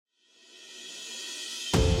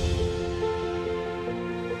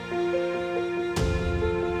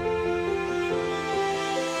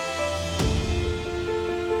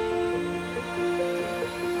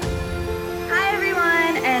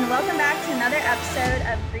episode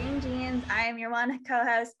of Green Jeans. I am your one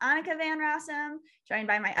co-host, Annika Van Rossum, joined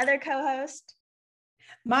by my other co-host,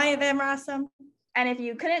 Maya Van Rossum. And if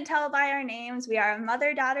you couldn't tell by our names, we are a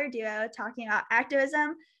mother-daughter duo talking about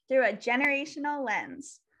activism through a generational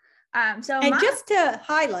lens. Just to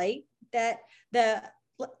highlight that the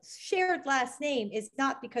shared last name is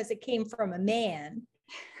not because it came from a man.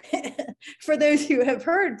 For those who have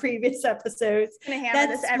heard previous episodes,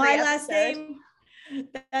 that's my last name.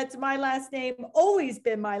 That's my last name, always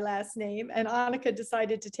been my last name. And Annika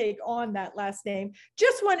decided to take on that last name.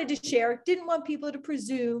 Just wanted to share, didn't want people to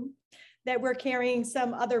presume that we're carrying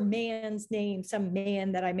some other man's name, some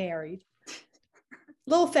man that I married.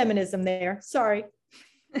 Little feminism there, sorry.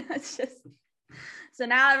 It's just, so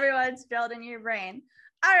now everyone's filled in your brain.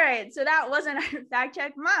 All right, so that wasn't our fact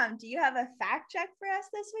check. Mom, do you have a fact check for us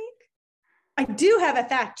this week? I do have a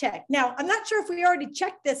fact check. Now, I'm not sure if we already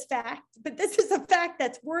checked this fact, but this is a fact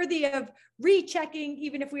that's worthy of rechecking,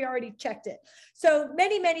 even if we already checked it. So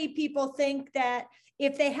many people think that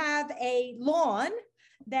if they have a lawn,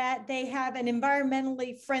 that they have an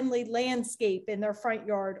environmentally friendly landscape in their front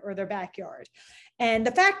yard or their backyard. And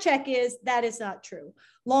the fact check is that is not true.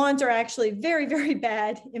 Lawns are actually very, very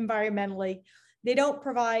bad environmentally. They don't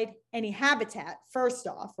provide any habitat, first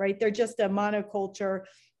off, right? They're just a monoculture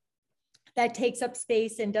that takes up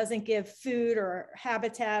space and doesn't give food or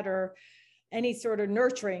habitat or any sort of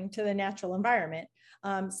nurturing to the natural environment.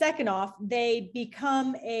 Second off, they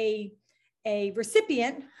become a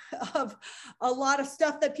recipient of a lot of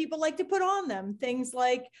stuff that people like to put on them, things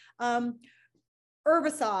like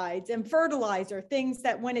herbicides and fertilizer, things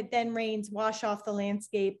that when it then rains, wash off the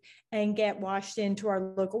landscape and get washed into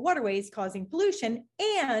our local waterways, causing pollution.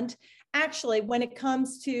 And actually, when it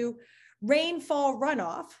comes to rainfall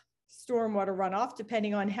runoff, stormwater runoff,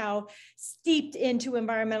 depending on how steeped into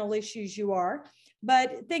environmental issues you are.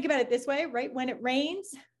 But think about it this way, right? When it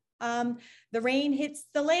rains, the rain hits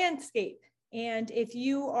the landscape. And if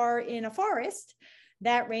you are in a forest,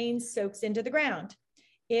 that rain soaks into the ground.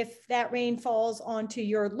 If that rain falls onto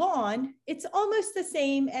your lawn, it's almost the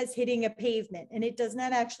same as hitting a pavement, and it does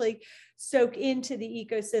not actually soak into the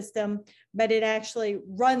ecosystem, but it actually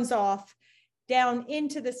runs off down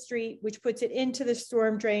into the street, which puts it into the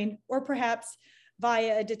storm drain, or perhaps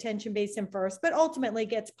via a detention basin first, but ultimately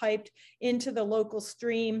gets piped into the local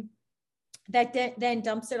stream that then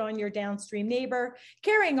dumps it on your downstream neighbor,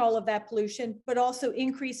 carrying all of that pollution, but also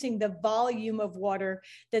increasing the volume of water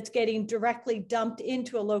that's getting directly dumped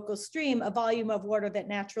into a local stream, a volume of water that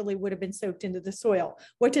naturally would have been soaked into the soil.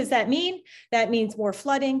 What does that mean? That means more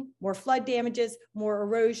flooding, more flood damages, more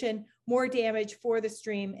erosion, more damage for the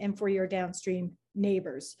stream and for your downstream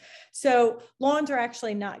neighbors. So lawns are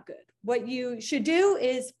actually not good. What you should do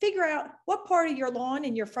is figure out what part of your lawn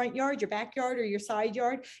in your front yard, your backyard, or your side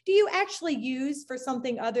yard do you actually use for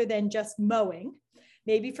something other than just mowing,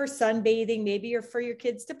 maybe for sunbathing, maybe or for your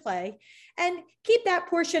kids to play, and keep that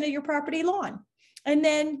portion of your property lawn. And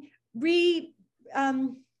then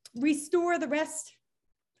restore the rest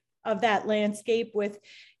of that landscape with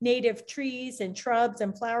native trees and shrubs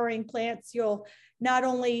and flowering plants. You'll not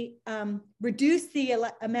only reduce the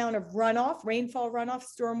amount of runoff, rainfall runoff,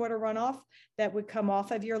 stormwater runoff that would come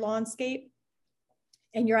off of your landscape,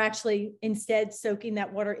 and you're actually instead soaking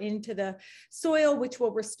that water into the soil, which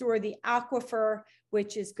will restore the aquifer,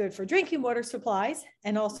 which is good for drinking water supplies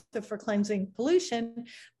and also for cleansing pollution.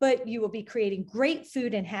 But you will be creating great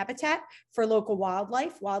food and habitat for local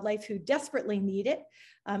wildlife who desperately need it,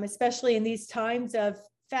 especially in these times of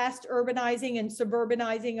fast urbanizing and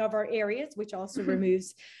suburbanizing of our areas, which also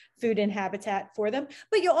removes food and habitat for them.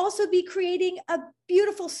 But you'll also be creating a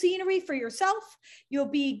beautiful scenery for yourself. You'll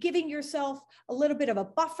be giving yourself a little bit of a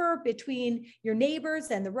buffer between your neighbors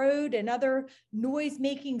and the road and other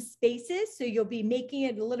noise-making spaces. So you'll be making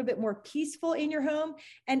it a little bit more peaceful in your home.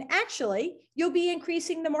 And actually, you'll be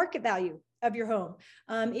increasing the market value of your home.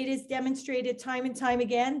 It is demonstrated time and time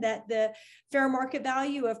again that the fair market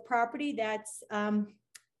value of property that's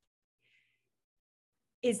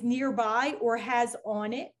is nearby or has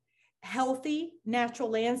on it healthy natural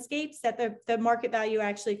landscapes, that the market value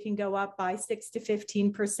actually can go up by 6 to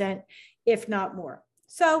 15%, if not more.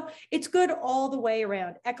 So it's good all the way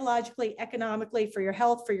around, ecologically, economically, for your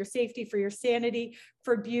health, for your safety, for your sanity,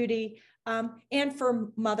 for beauty, and for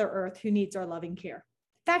Mother Earth, who needs our loving care.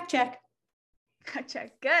 Fact check.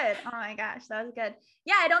 Gotcha. Good. Oh my gosh, that was good.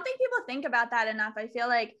 Yeah, I don't think people think about that enough. I feel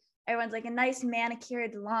like everyone's like a nice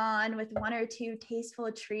manicured lawn with 1 or 2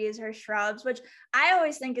 tasteful trees or shrubs, which I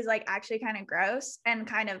always think is like actually kind of gross and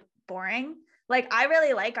kind of boring. Like I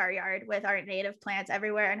really like our yard with our native plants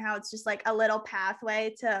everywhere and how it's just like a little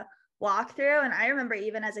pathway to walk through. And I remember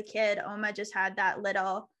even as a kid, Oma just had that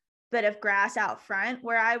little bit of grass out front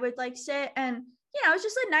where I would like sit, and you know, it was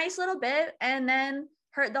just a nice little bit. And then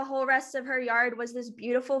the whole rest of her yard was this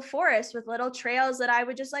beautiful forest with little trails that I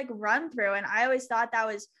would just like run through. And I always thought that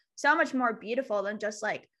was so much more beautiful than just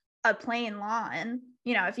like a plain lawn.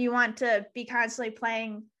 You know, if you want to be constantly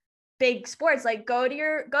playing big sports, like go to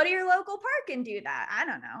your local park and do that. I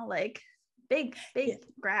don't know, like big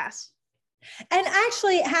grass. And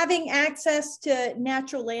actually having access to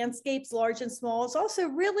natural landscapes, large and small, is also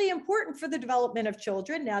really important for the development of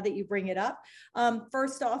children, now that you bring it up.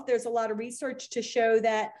 First off, there's a lot of research to show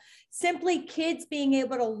that simply kids being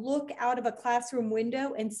able to look out of a classroom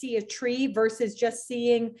window and see a tree versus just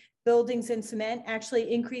seeing buildings and cement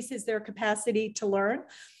actually increases their capacity to learn.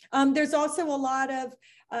 There's also a lot of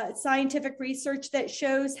scientific research that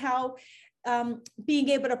shows how being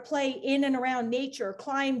able to play in and around nature,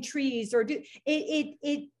 climb trees, or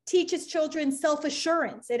it teaches children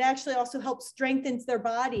self-assurance. It actually also helps strengthens their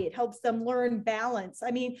body. It helps them learn balance. I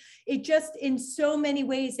mean, it just, in so many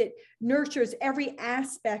ways, it nurtures every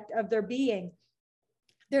aspect of their being.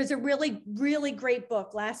 There's a really, really great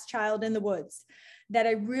book, Last Child in the Woods, that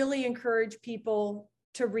I really encourage people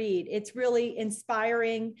to read. It's really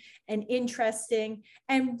inspiring and interesting,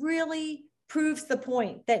 and really proves the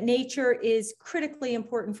point that nature is critically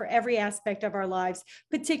important for every aspect of our lives,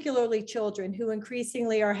 particularly children who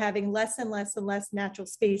increasingly are having less and less and less natural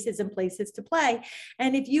spaces and places to play.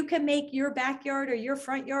 And if you can make your backyard or your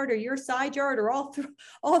front yard or your side yard, or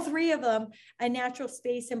all three of them, a natural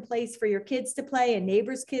space and place for your kids to play, and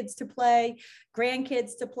neighbors' kids to play,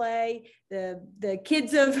 grandkids to play, the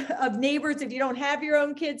kids of neighbors, if you don't have your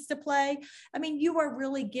own kids to play. I mean, you are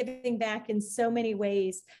really giving back in so many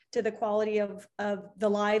ways to the quality of the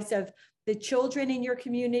lives of the children in your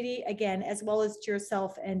community, again, as well as to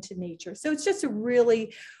yourself and to nature. So it's just a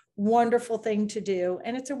really wonderful thing to do.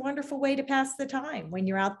 And it's a wonderful way to pass the time when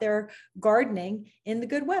you're out there gardening in the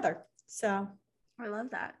good weather. So I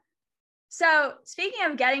love that. So speaking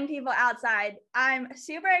of getting people outside, I'm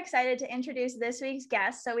super excited to introduce this week's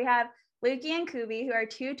guests. So we have Lukey and Kubi, who are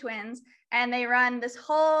two twins, and they run this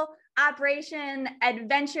whole operation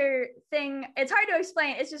adventure thing. It's hard to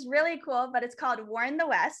explain. It's just really cool, but it's called Warn the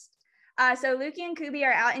West. So Lukey and Kubi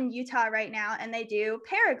are out in Utah right now, and they do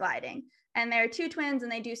paragliding. And they're two twins,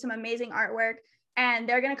 and they do some amazing artwork. And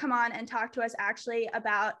they're going to come on and talk to us actually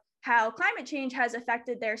about how climate change has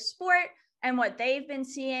affected their sport and what they've been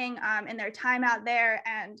seeing in their time out there.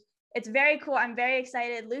 And it's very cool. I'm very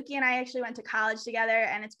excited. Lukey and I actually went to college together,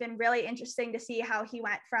 and it's been really interesting to see how he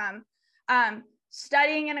went from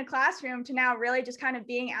studying in a classroom to now really just kind of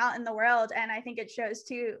being out in the world. And I think it shows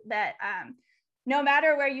too that no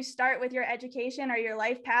matter where you start with your education or your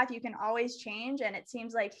life path, you can always change. And it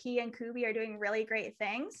seems like he and Kubi are doing really great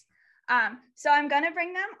things. So I'm going to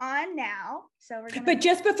bring them on now. So we're going to. But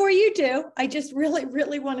just before you do, I just really,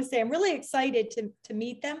 really want to say I'm really excited to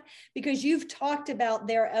meet them, because you've talked about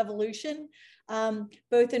their evolution,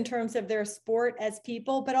 both in terms of their sport as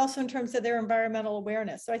people, but also in terms of their environmental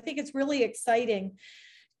awareness. So I think it's really exciting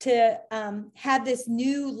to have this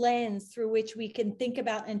new lens through which we can think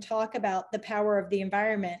about and talk about the power of the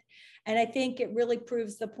environment. And I think it really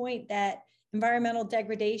proves the point that environmental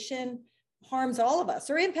degradation harms all of us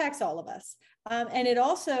or impacts all of us. And it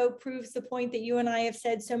also proves the point that you and I have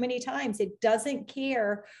said so many times. It doesn't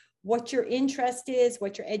care what your interest is,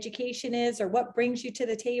 what your education is, or what brings you to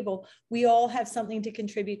the table. We all have something to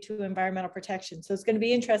contribute to environmental protection. So it's going to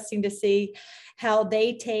be interesting to see how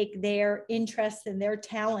they take their interest and their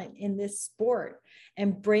talent in this sport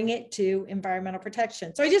and bring it to environmental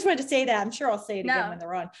protection. So I just wanted to say that. I'm sure I'll say it again when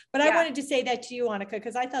they're on. But I wanted to say that to you, Annika,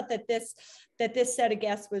 because I thought that this set of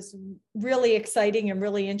guests was really exciting and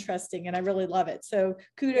really interesting, and I really love it. So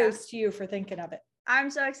kudos to you for thinking of it.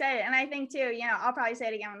 I'm so excited. And I think too, I'll probably say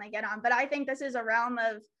it again when they get on, but I think this is a realm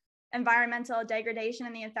of environmental degradation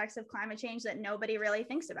and the effects of climate change that nobody really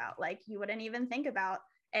thinks about. Like, you wouldn't even think about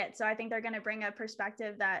it. So I think they're going to bring a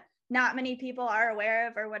perspective that not many people are aware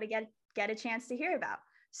of or would get a chance to hear about.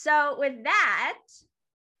 So with that.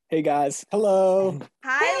 Hey guys. Hello.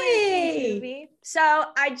 Hi, hey. Kubi. So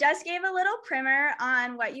I just gave a little primer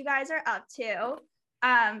on what you guys are up to.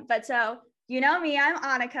 But so you know me, I'm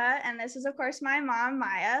Annika, and this is, of course, my mom,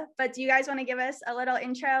 Maya. But do you guys want to give us a little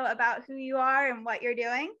intro about who you are and what you're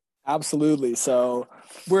doing? Absolutely. So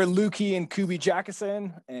we're Lukey and Kubi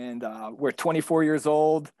Jackson, and we're 24 years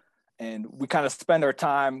old, and we kind of spend our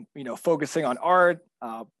time, focusing on art,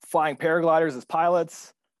 flying paragliders as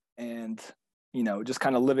pilots, and just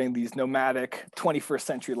kind of living these nomadic 21st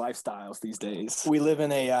century lifestyles these days. We live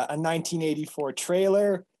in a 1984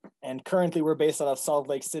 trailer And currently we're based out of Salt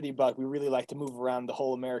Lake City, but we really like to move around the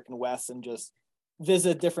whole American West and just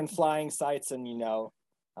visit different flying sites and,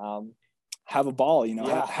 have a ball,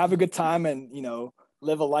 Yeah. have a good time and,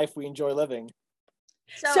 live a life we enjoy living.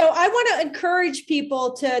 So I want to encourage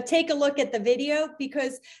people to take a look at the video,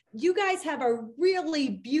 because you guys have a really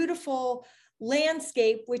beautiful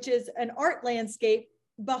landscape, which is an art landscape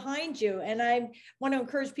behind you. And I want to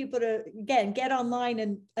encourage people to, again, get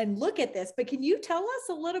online and look at this. But can you tell us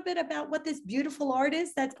a little bit about what this beautiful art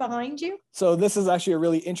is that's behind you? So this is actually a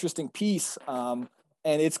really interesting piece.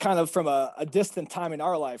 And it's kind of from a distant time in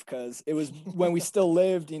our life, because it was when we still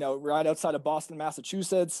lived, right outside of Boston,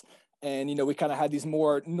 Massachusetts. And, we kind of had these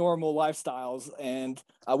more normal lifestyles. And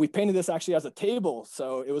we painted this actually as a table.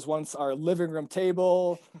 So it was once our living room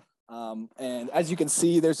table. And as you can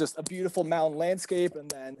see, there's just a beautiful mountain landscape. And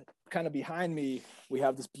then kind of behind me, we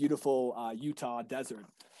have this beautiful Utah desert.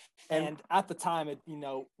 And at the time,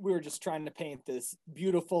 we were just trying to paint this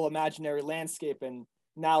beautiful imaginary landscape. And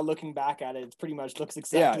now looking back at it, it pretty much looks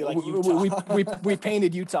exactly like Utah. We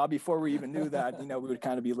painted Utah before we even knew that, we would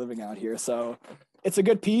kind of be living out here. So it's a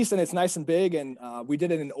good piece and it's nice and big. And we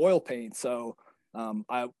did it in oil paint. So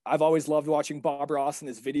I've always loved watching Bob Ross and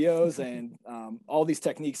his videos, and all these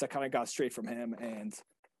techniques I kind of got straight from him. And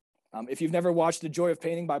if you've never watched The Joy of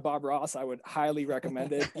Painting by Bob Ross, I would highly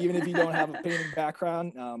recommend it. Even if you don't have a painting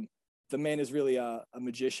background, the man is really a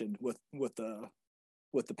magician with the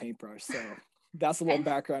paintbrush. So that's a little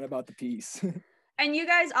background about the piece. And you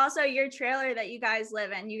guys also, your trailer that you guys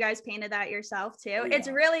live in, you guys painted that yourself too. Yeah. It's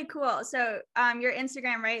really cool. So your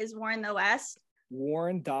Instagram, right, is Warren the West?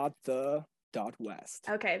 Warren.the.west.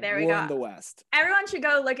 Okay, there we Warren go. the West. Everyone should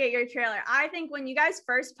go look at your trailer. I think when you guys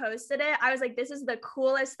first posted it, I was like, this is the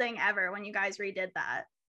coolest thing ever when you guys redid that.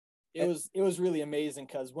 It was really amazing,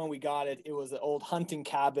 because when we got it, it was an old hunting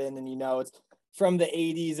cabin, and it's from the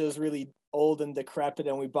 80s. It was really old and decrepit,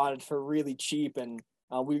 and we bought it for really cheap, and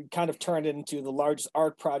we kind of turned it into the largest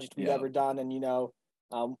art project we've ever done. And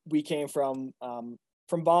we came from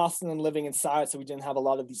Boston and living inside, so we didn't have a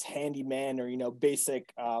lot of these handyman or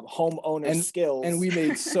basic homeowner skills. And we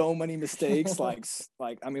made so many mistakes.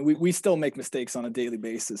 We still make mistakes on a daily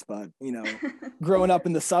basis, but growing up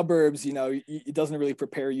in the suburbs, it doesn't really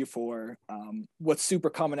prepare you for what's super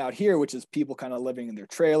common out here, which is people kind of living in their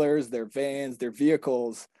trailers, their vans, their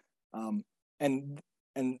vehicles,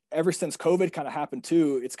 and ever since COVID kind of happened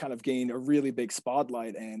too, it's kind of gained a really big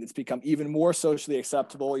spotlight, and it's become even more socially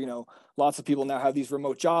acceptable. Lots of people now have these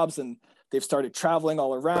remote jobs, and they've started traveling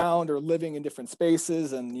all around or living in different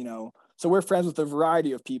spaces. And, so we're friends with a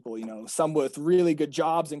variety of people, some with really good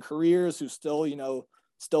jobs and careers who still,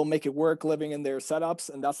 still make it work living in their setups,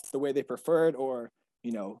 and that's the way they prefer it. Or,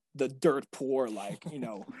 the dirt poor,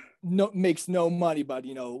 makes no money, but,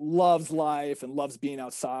 loves life and loves being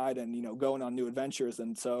outside and, going on new adventures.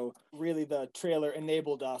 And so really the trailer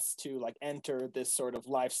enabled us to enter this sort of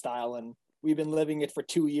lifestyle, and we've been living it for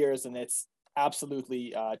 2 years, and it's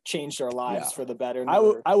absolutely changed our lives for the better.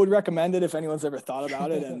 I would recommend it if anyone's ever thought about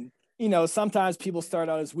it. And, sometimes people start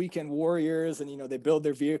out as weekend warriors and, they build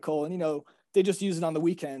their vehicle and, they just use it on the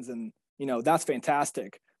weekends, and, that's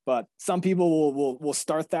fantastic. But some people will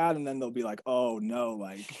start that, and then they'll be like, oh no,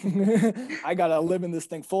 I gotta live in this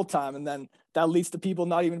thing full time. And then that leads to people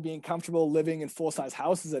not even being comfortable living in full-size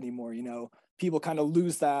houses anymore. People kind of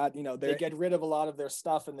lose that, they get rid of a lot of their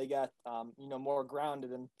stuff, and they get, more grounded.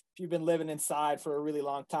 And if you've been living inside for a really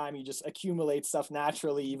long time, you just accumulate stuff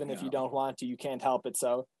naturally, even if you don't want to, you can't help it.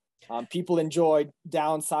 So people enjoy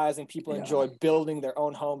downsizing, people enjoy building their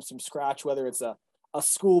own homes from scratch, whether it's a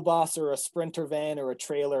school bus or a Sprinter van or a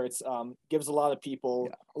trailer. It's gives a lot of people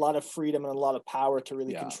a lot of freedom and a lot of power to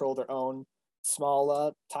really control their own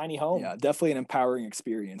small, tiny home. Yeah, definitely an empowering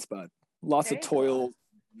experience, but lots of toil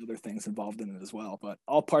and other things involved in it as well, but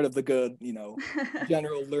all part of the good,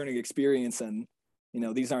 general learning experience. And,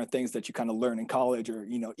 these aren't things that you kind of learn in college or,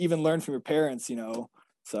 even learn from your parents,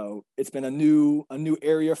 so it's been a new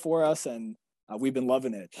area for us, and we've been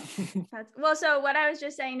loving it. Well, so what I was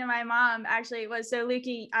just saying to my mom actually was, so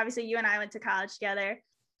Lukey, obviously you and I went to college together,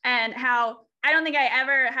 and how I don't think I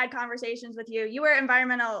ever had conversations with you. You were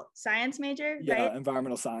environmental science major, right? Yeah,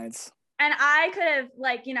 environmental science. And I could have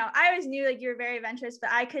I always knew you were very adventurous,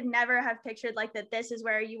 but I could never have pictured that this is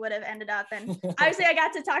where you would have ended up. And obviously I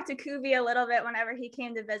got to talk to Kubi a little bit whenever he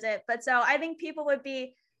came to visit. But so I think people would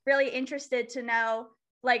be really interested to know,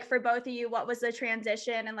 for both of you, what was the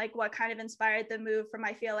transition and what kind of inspired the move from,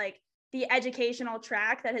 I feel the educational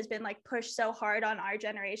track that has been pushed so hard on our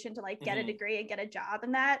generation to get a degree and get a job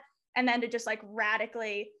in that, and then to just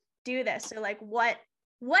radically do this. So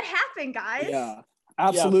what happened, guys? Yeah,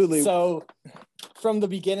 Absolutely. Yeah. So from the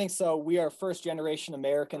beginning, so we are first generation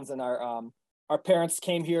Americans, and our parents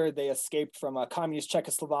came here. They escaped from communist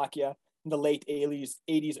Czechoslovakia in the late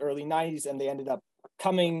 80s, early 90s, and they ended up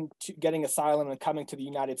getting asylum and coming to the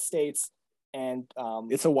United States. And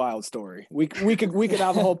it's a wild story. We could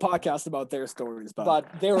have a whole podcast about their stories, but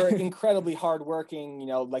they were incredibly hardworking,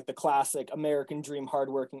 like the classic American dream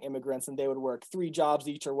hardworking immigrants, and they would work 3 jobs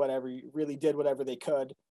each or whatever, really did whatever they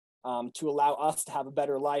could to allow us to have a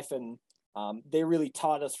better life. And they really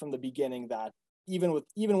taught us from the beginning that even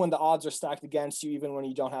when the odds are stacked against you, even when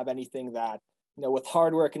you don't have anything, that with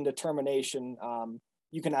hard work and determination,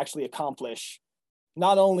 you can actually accomplish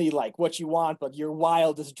not only like what you want, but your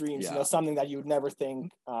wildest dreams, something that you would never think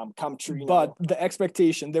come true. But the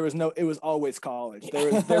expectation, it was always college.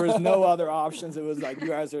 There was no other options. It was like, you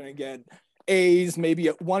guys are going to get A's, maybe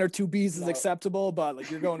 1 or 2 B's is acceptable, but like,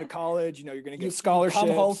 you're going to college, you're going to get scholarships. Come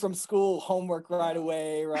home from school, homework right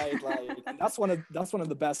away, right? Like, and that's one of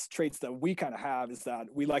the best traits that we kind of have, is that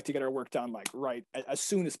we like to get our work done like right as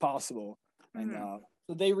soon as possible. And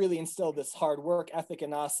so they really instilled this hard work ethic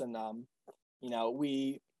in us. And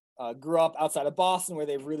we grew up outside of Boston, where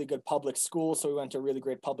they have really good public schools. So we went to a really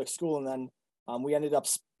great public school, and then we ended up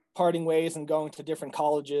parting ways and going to different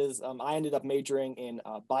colleges. I ended up majoring in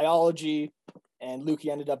biology, and Lukey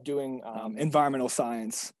ended up doing environmental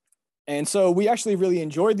science. And so we actually really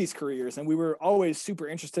enjoyed these careers, and we were always super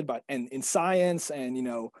interested in science. And,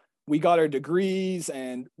 we got our degrees,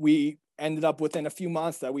 and we ended up within a few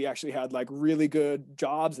months that we actually had like really good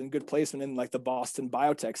jobs and good placement in like the Boston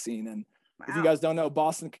biotech scene. And if you guys don't know,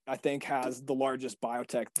 Boston, I think, has the largest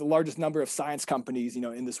number of science companies,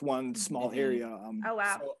 in this one small area. Oh,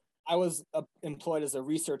 wow. So I was employed as a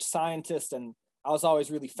research scientist, and I was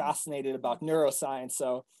always really fascinated about neuroscience.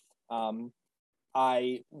 So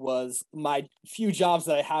my few jobs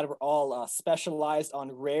that I had were all specialized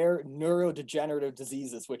on rare neurodegenerative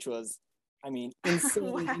diseases, which was,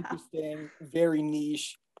 insanely interesting, very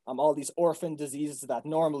niche. All these orphan diseases that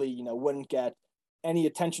normally, wouldn't get any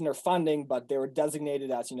attention or funding, but they were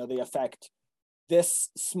designated as, they affect this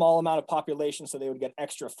small amount of population, so they would get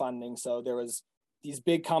extra funding. So there was these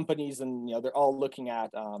big companies, and, they're all looking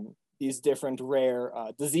at these different rare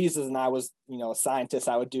diseases. And I was, a scientist.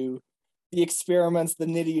 I would do the experiments, the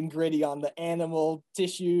nitty and gritty on the animal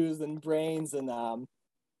tissues and brains. And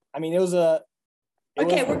it was we're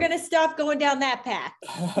going to stop going down that path.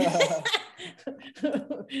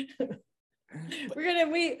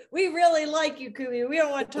 we really like you, Kubi. We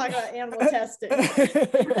don't want to talk about animal testing.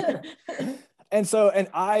 And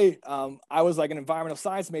I was like an environmental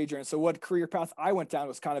science major. And so what career path I went down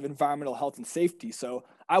was kind of environmental health and safety. So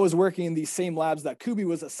I was working in these same labs that Kubi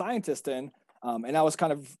was a scientist in. And I was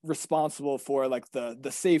kind of responsible for like the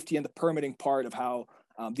safety and the permitting part of how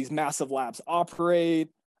these massive labs operate.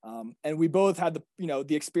 And we both had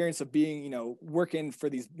the experience of being, working for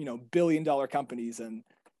these, billion-dollar companies, and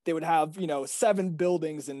they would have, 7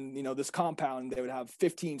 buildings in, this compound. They would have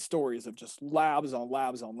 15 stories of just labs on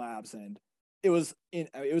labs on labs. And it was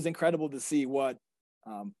incredible to see what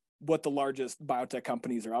the largest biotech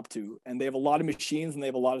companies are up to. And they have a lot of machines, and they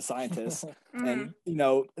have a lot of scientists, and,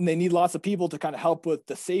 and they need lots of people to kind of help with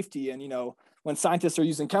the safety. And, when scientists are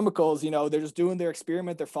using chemicals, they're just doing their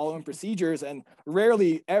experiment, they're following procedures, and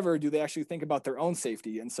rarely ever do they actually think about their own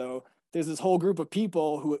safety. And so there's this whole group of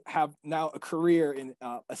people who have now a career in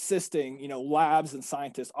assisting, labs and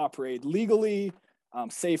scientists operate legally,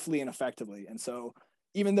 safely, and effectively. And so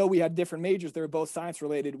even though we had different majors, they were both science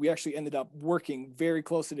related, we actually ended up working very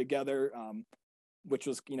closely together, which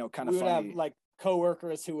was, kind of funny. We would have like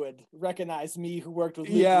coworkers who would recognize me, who worked with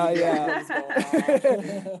me. Yeah.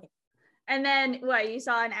 And then you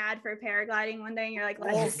saw an ad for paragliding one day, and you're like,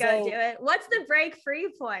 let's just go do it. What's the break free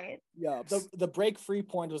point? Yeah, the break free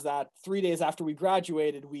point was that 3 days after we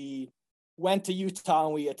graduated, we went to Utah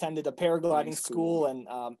and we attended a paragliding school, and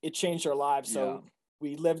it changed our lives. So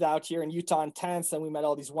we lived out here in Utah in tents, and we met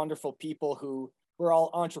all these wonderful people who were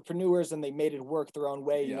all entrepreneurs, and they made it work their own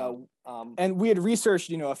way, and we had researched,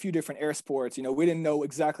 a few different air sports. We didn't know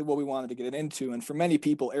exactly what we wanted to get into. And for many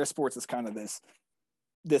people, air sports is kind of this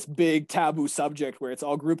big taboo subject where it's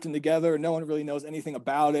all grouped in together. No one really knows anything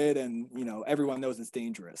about it. And, everyone knows it's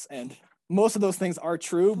dangerous. And most of those things are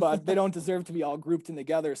true, but they don't deserve to be all grouped in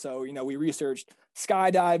together. So, we researched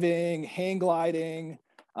skydiving, hang gliding,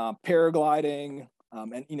 paragliding,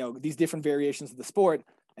 and, these different variations of the sport.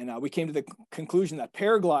 And we came to the conclusion that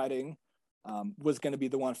paragliding was going to be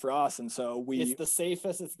the one for us. And so it's the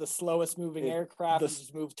safest, it's the slowest moving aircraft. You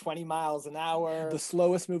just move 20 miles an hour. The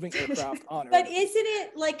slowest moving aircraft on Earth. But isn't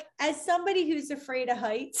it like, as somebody who's afraid of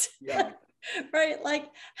heights, right? Like,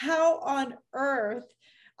 how on earth?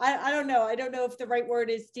 I don't know. I don't know if the right word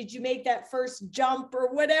is, did you make that first jump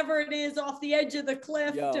or whatever it is off the edge of the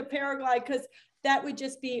cliff to paraglide? Because that would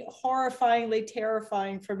just be horrifyingly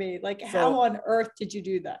terrifying for me. Like, how on earth did you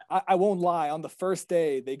do that? I won't lie. On the first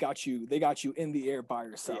day, they got you in the air by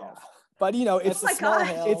yourself. Yeah. But, you know, it's a small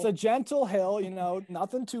hill. It's a gentle hill, you know,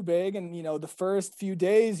 nothing too big. And, you know, the first few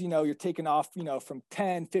days, you know, you're taking off, you know, from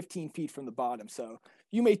 10, 15 feet from the bottom. So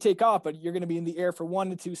you may take off, but you're going to be in the air for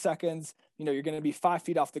 1 to 2 seconds. You know, you're going to be 5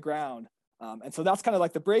 feet off the ground. And so that's kind of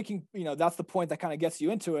like the braking, you know, that's the point that kind of gets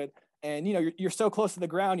you into it. And, you know, you're so close to the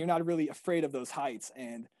ground, you're not really afraid of those heights.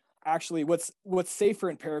 And actually what's safer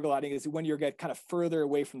in paragliding is when you get kind of further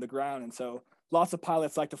away from the ground. And so lots of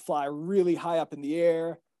pilots like to fly really high up in the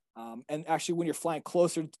air. And actually when you're flying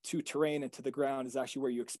closer to terrain and to the ground is actually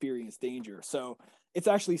where you experience danger. So it's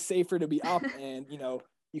actually safer to be up and, you know,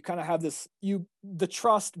 you kind of have the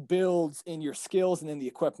trust builds in your skills and in the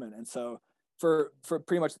equipment. And so for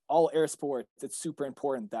pretty much all air sports, it's super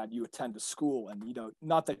important that you attend a school and, you know,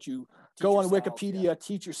 not that you go on Wikipedia,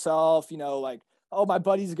 teach yourself, you know, like, oh, my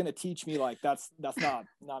buddy's going to teach me, like that's not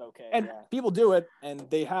okay. And people do it and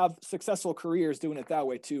they have successful careers doing it that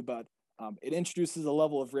way too. But it introduces a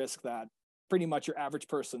level of risk that pretty much your average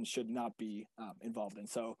person should not be involved in.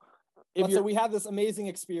 So so we had this amazing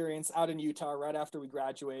experience out in Utah right after we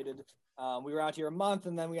graduated. We were out here a month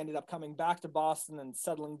and then we ended up coming back to Boston and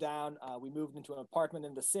settling down. We moved into an apartment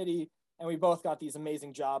in the city and we both got these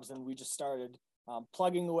amazing jobs and we just started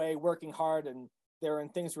plugging away, working hard, and there were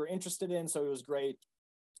things we were interested in. So it was great.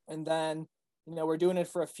 And then, you know, we're doing it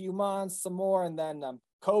for a few months, some more. And then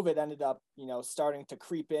COVID ended up, you know, starting to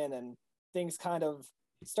creep in and things kind of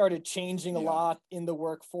started changing a lot in the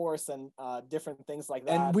workforce and different things like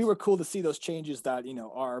that. And we were cool to see those changes that, you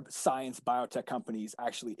know, our science biotech companies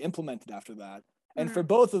actually implemented after that. And for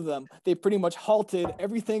both of them, they pretty much halted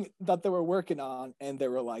everything that they were working on. And they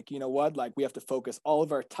were like, you know what, like we have to focus all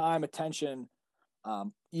of our time, attention.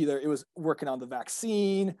 Either it was working on the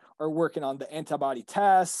vaccine or working on the antibody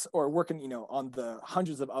tests or working, you know, on the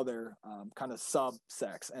hundreds of other kind of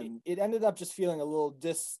subsects. And it ended up just feeling a little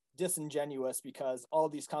disingenuous because all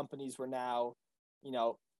these companies were now, you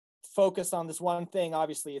know, focused on this one thing.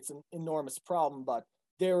 Obviously, it's an enormous problem, but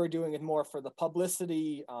they were doing it more for the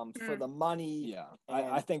publicity, for the money. Yeah,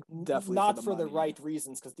 I think definitely not for the right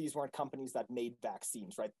reasons, because these weren't companies that made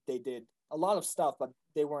vaccines, right? They did a lot of stuff, but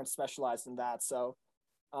they weren't specialized in that. So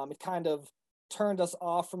it kind of turned us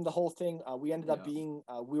off from the whole thing. We ended up being,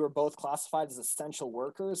 we were both classified as essential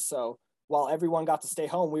workers. So while everyone got to stay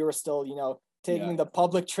home, we were still, you know, taking the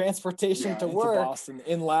public transportation to work. Boston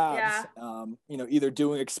in labs, you know, either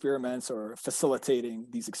doing experiments or facilitating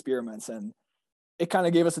these experiments. And it kind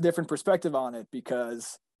of gave us a different perspective on it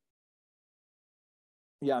because,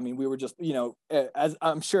 I mean, we were just, you know, as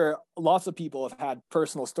I'm sure lots of people have had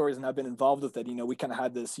personal stories and have been involved with it, you know, we kind of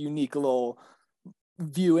had this unique little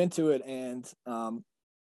view into it. And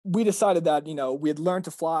we decided that, you know, we had learned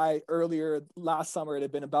to fly earlier last summer. It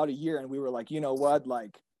had been about a year. And we were like, you know what,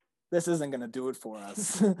 like, this isn't going to do it for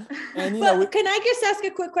us. And, you know, can I just ask a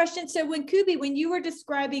quick question? So when you were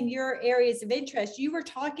describing your areas of interest, you were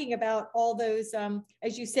talking about all those,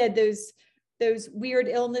 as you said, those weird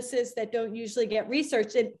illnesses that don't usually get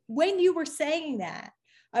researched. And when you were saying that,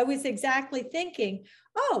 I was exactly thinking,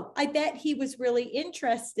 oh, I bet he was really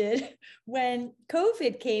interested when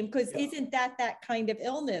COVID came, because isn't that kind of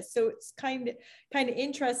illness? So it's kind of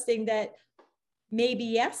interesting that maybe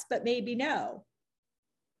yes, but maybe no.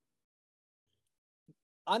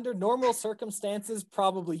 Under normal circumstances,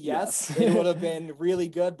 probably yes. It would have been really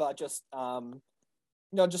good, but just you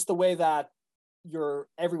know, just the way that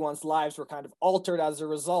everyone's lives were kind of altered as a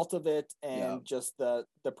result of it, and just the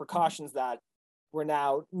precautions that were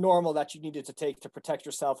now normal that you needed to take to protect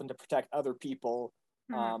yourself and to protect other people.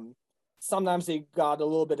 Sometimes they got a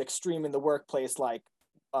little bit extreme in the workplace, like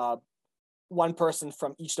one person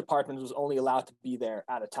from each department was only allowed to be there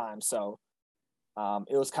at a time. So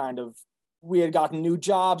it was kind of, we had gotten new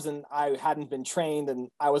jobs and I hadn't been trained and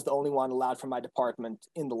I was the only one allowed from my department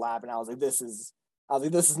in the lab. And I was like, this is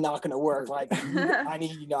not going to work. Like I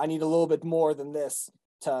need a little bit more than this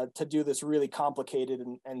to do this really complicated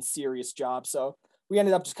and serious job. So we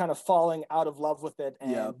ended up just kind of falling out of love with it.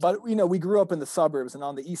 And but you know, we grew up in the suburbs and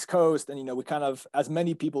on the East Coast, and you know, we kind of, as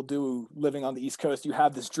many people do living on the East Coast, you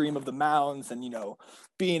have this dream of the mountains and, you know,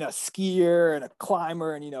 being a skier and a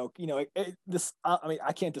climber, and I mean,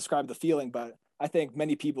 I can't describe the feeling, but I think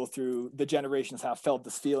many people through the generations have felt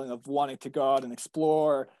this feeling of wanting to go out and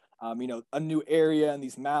explore, you know, a new area and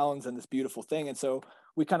these mountains and this beautiful thing. And so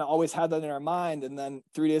we kind of always had that in our mind. And then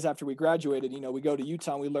 3 days after we graduated, we go to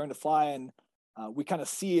Utah and we learn to fly, and we kind of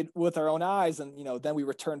see it with our own eyes. And, then we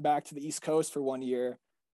returned back to the East Coast for 1 year.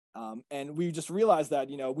 And we just realized that,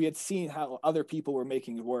 we had seen how other people were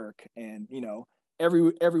making it work. And,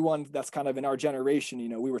 everyone that's kind of in our generation,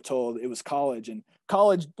 we were told it was college, and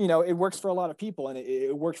college, it works for a lot of people, and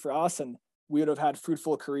it worked for us, and we would have had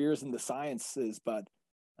fruitful careers in the sciences. But,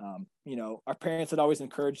 our parents had always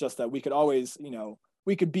encouraged us that we could always,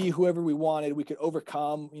 we could be whoever we wanted. We could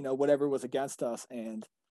overcome, whatever was against us. And,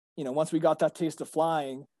 once we got that taste of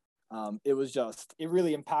flying, it was just, it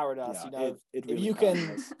really empowered us. It if really you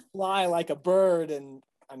can fly like a bird, and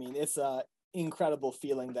I mean, it's a incredible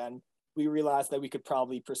feeling. Then we realized that we could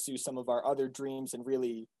probably pursue some of our other dreams and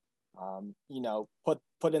really,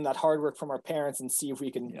 put in that hard work from our parents and see if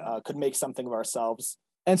we can could make something of ourselves.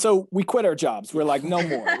 And so we quit our jobs. We're like, no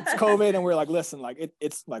more. It's COVID, and we're like, listen, like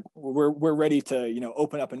it's like we're ready to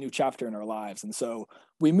open up a new chapter in our lives. And so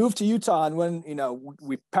we moved to Utah, and when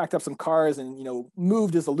we packed up some cars, and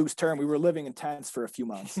moved is a loose term. We were living in tents for a few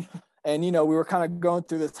months, and we were kind of going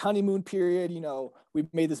through this honeymoon period. We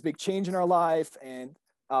made this big change in our life, and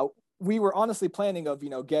we were honestly planning of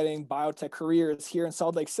getting biotech careers here in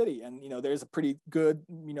Salt Lake City, and there's a pretty good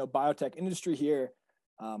biotech industry here.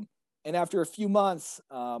 And after a few months,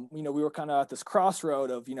 we were kind of at this crossroad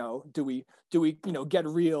of, do we get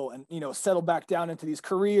real and, settle back down into these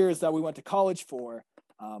careers that we went to college for.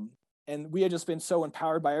 And we had just been so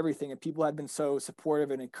empowered by everything, and people had been so supportive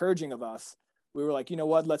and encouraging of us. We were like, you know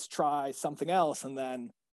what, let's try something else. And then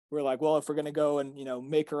we're like, well, if we're going to go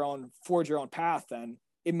and, forge our own path, then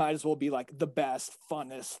it might as well be like the best,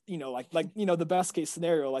 funnest, the best case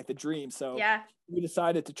scenario, like the dream. So yeah, we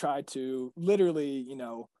decided to try to literally,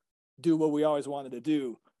 do what we always wanted to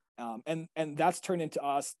do. And that's turned into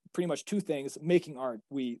us pretty much two things: making art.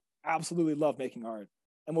 We absolutely love making art.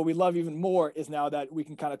 And what we love even more is now that we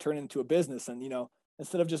can kind of turn it into a business. And,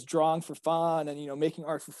 instead of just drawing for fun and, making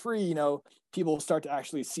art for free, people start to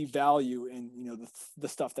actually see value in, the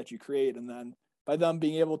stuff that you create. And then by them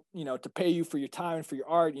being able, to pay you for your time and for your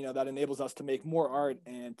art, that enables us to make more art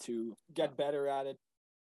and to get better at it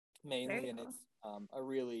mainly. And it's a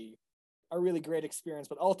really great experience.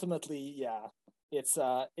 But ultimately, it's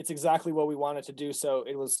exactly what we wanted to do. So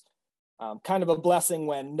it was kind of a blessing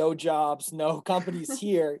when no jobs, no companies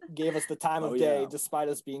here gave us the time of day, despite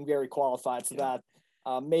us being very qualified. So that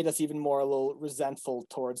made us even more a little resentful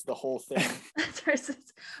towards the whole thing.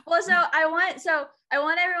 Well, so I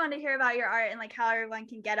want everyone to hear about your art and like how everyone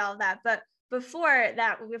can get all of that. But before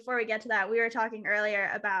we get to that, we were talking earlier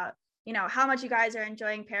about how much you guys are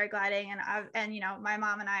enjoying paragliding, and my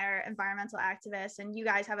mom and I are environmental activists, and you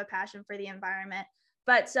guys have a passion for the environment.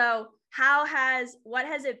 But so what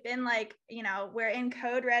has it been like? We're in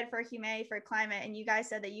Code Red for Humanity for Climate, and you guys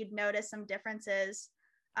said that you'd noticed some differences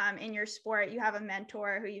in your sport. You have a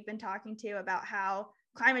mentor who you've been talking to about how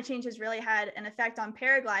climate change has really had an effect on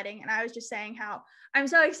paragliding. And I was just saying how I'm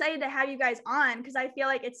so excited to have you guys on, because I feel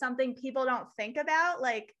like it's something people don't think about,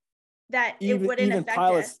 like that it wouldn't affect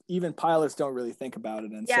pilots. it. Even pilots don't really think about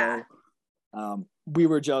it. And yeah. So we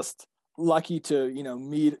were just lucky to,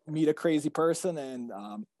 meet a crazy person, and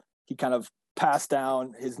he kind of passed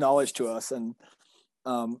down his knowledge to us. And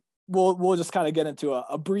we'll just kind of get into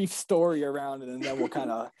a brief story around it, and then we'll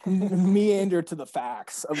kind of meander to the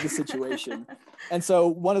facts of the situation. And so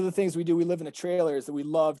one of the things we do, we live in a trailer, is that we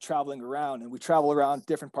love traveling around, and we travel around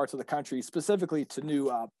different parts of the country, specifically to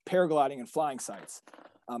new paragliding and flying sites.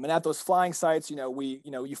 And at those flying sites,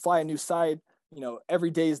 you fly a new site, every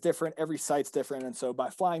day is different, every site's different. And so by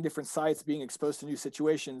flying different sites, being exposed to new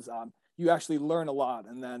situations, you actually learn a lot.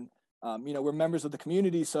 And then, we're members of the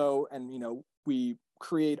community. So, and, we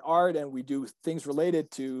create art, and we do things related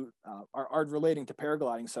to our art relating to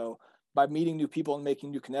paragliding. So by meeting new people and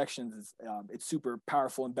making new connections, it's super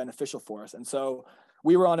powerful and beneficial for us. And so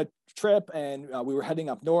we were on a trip, and we were heading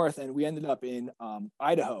up north, and we ended up in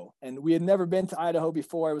Idaho. And we had never been to Idaho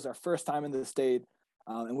before. It was our first time in the state.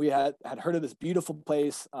 And we had heard of this beautiful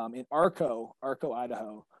place in Arco,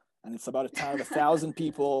 Idaho. And it's about a town of 1,000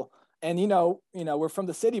 people. And, we're from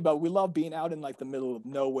the city, but we love being out in like the middle of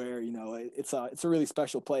nowhere. It's a really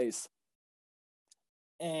special place.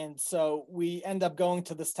 And so we end up going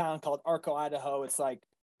to this town called Arco, Idaho. It's like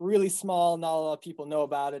really small. Not a lot of people know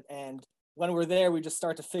about it. And when we're there, we just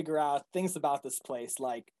start to figure out things about this place.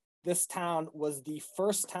 Like, this town was the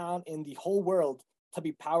first town in the whole world to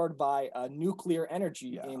be powered by nuclear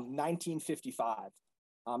energy in 1955.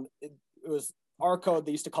 It was Arco.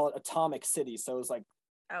 They used to call it Atomic City. So it was like,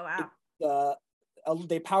 oh wow,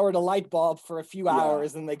 they powered a light bulb for a few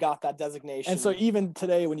hours and they got that designation. And so even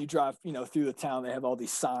today, when you drive, through the town, they have all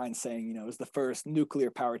these signs saying, it was the first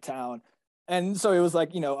nuclear powered town. And so it was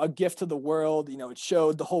like, a gift to the world. It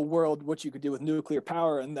showed the whole world what you could do with nuclear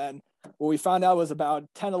power. And then what we found out was about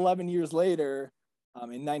 10, 11 years later,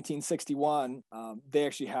 in 1961, they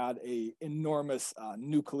actually had a enormous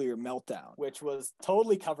nuclear meltdown, which was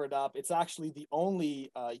totally covered up. It's actually the only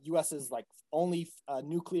US's only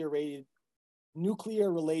nuclear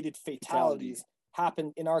related fatalities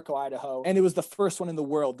happened in Arco, Idaho, and it was the first one in the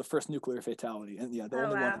world, the first nuclear fatality, and the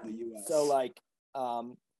only one in the U.S. So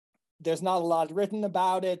there's not a lot written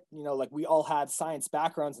about it. We all had science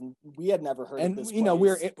backgrounds and we had never heard of this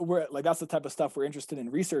place. We're like, that's the type of stuff we're interested in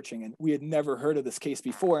researching. And we had never heard of this case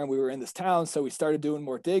before. And we were in this town. So we started doing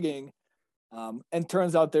more digging. And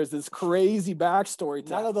turns out there's this crazy backstory.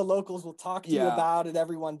 None of the locals will talk to you about it.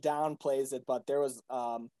 Everyone downplays it, but there was,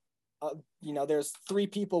 there's 3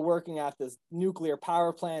 people working at this nuclear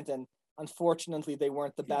power plant. And unfortunately they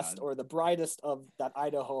weren't the best or the brightest of that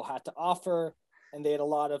Idaho had to offer. And they had a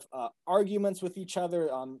lot of arguments with each other.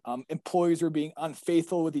 Employees were being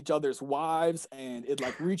unfaithful with each other's wives, and it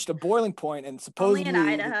reached a boiling point. And supposedly,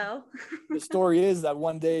 only in Idaho. The story is that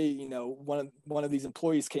one day, one of these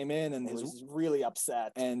employees came in and was really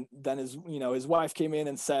upset. And then his wife came in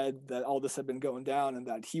and said that all this had been going down, and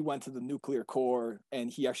that he went to the nuclear core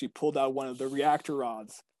and he actually pulled out one of the reactor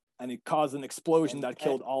rods. And it caused an explosion that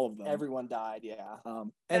killed all of them. Everyone died,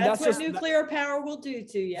 and that's what nuclear power will do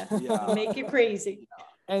to you. Make you crazy.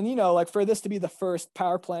 And for this to be the first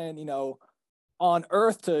power plant, on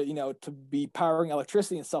Earth to be powering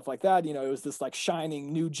electricity and stuff like that, it was this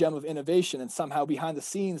shining new gem of innovation. And somehow behind the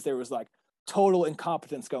scenes there was total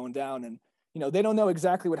incompetence going down. And they don't know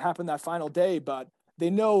exactly what happened that final day, but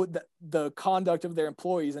they know that the conduct of their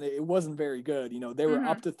employees, and it wasn't very good. They were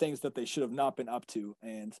up to things that they should have not been up to.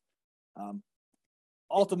 And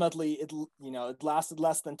ultimately it lasted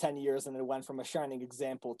less than 10 years and it went from a shining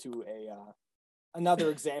example to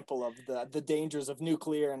another example of the dangers of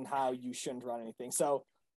nuclear and how you shouldn't run anything. So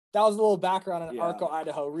that was a little background on Arco,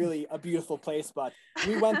 Idaho. Really a beautiful place, but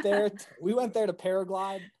we went there to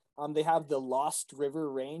paraglide. They have the Lost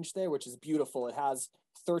River Range there, which is beautiful. It has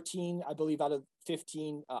 13, I believe, out of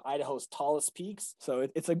 15 Idaho's tallest peaks. So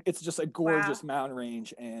it's just a gorgeous mountain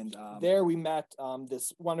range. And there we met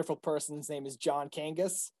this wonderful person. His name is John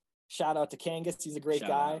Kangas. Shout out to Kangas. He's a great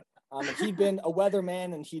guy. And he'd been a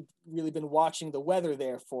weatherman, and he'd really been watching the weather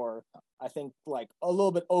there for, I think, a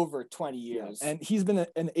little bit over 20 years. Yeah. And he's been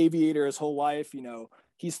an aviator his whole life.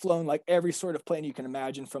 He's flown every sort of plane you can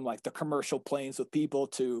imagine, from the commercial planes with people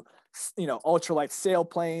to, ultralight sail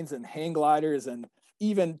planes and hang gliders. And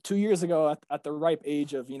even 2 years ago at the ripe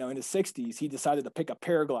age of, in his 60s, he decided to pick up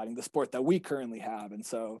paragliding, the sport that we currently have. And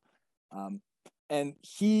so, and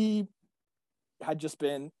he had just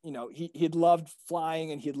been, he had loved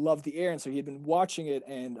flying and he had loved the air. And so he had been watching it.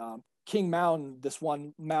 And King Mountain, this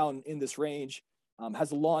one mountain in this range,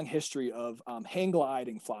 has a long history of hang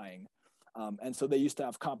gliding flying. And so they used to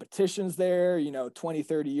have competitions there, 20,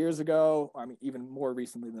 30 years ago. I mean, even more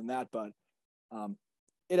recently than that. But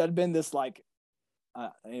it had been this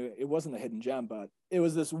it wasn't a hidden gem, but it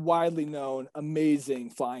was this widely known, amazing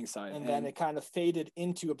flying site. And then it kind of faded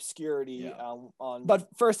into obscurity. But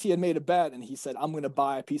first he had made a bet, and he said, I'm going to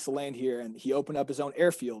buy a piece of land here. And he opened up his own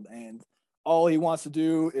airfield, and all he wants to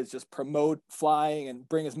do is just promote flying and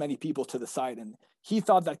bring as many people to the site. And he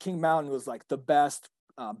thought that King Mountain was the best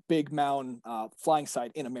big mountain flying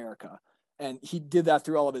site in America. And he did that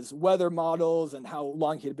through all of his weather models and how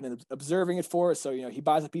long he had been observing it for. So, he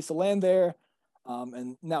buys a piece of land there.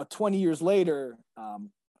 And now 20 years later,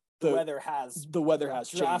 the weather has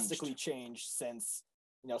drastically changed since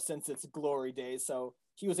its glory days. So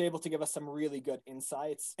he was able to give us some really good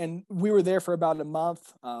insights. And we were there for about a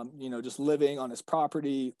month, just living on his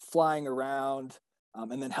property, flying around,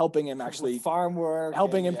 and then helping him actually farm work,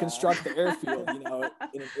 helping him construct the airfield.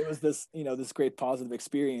 It was this, this great positive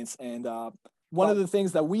experience. And one of the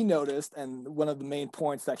things that we noticed, and one of the main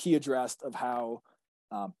points that he addressed of how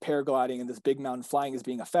paragliding and this big mountain flying is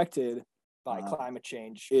being affected by climate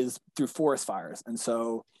change is through forest fires. And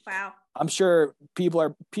so wow, I'm sure people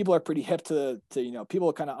are pretty hip to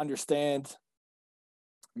people kind of understand,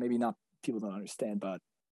 maybe not people don't understand, but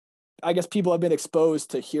I guess people have been exposed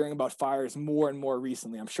to hearing about fires more and more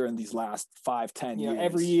recently, I'm sure, in these last 5-10 years.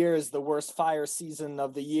 Every year is the worst fire season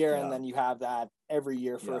of the year. And then you have that every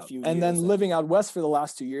year for a few years. And then living out west for the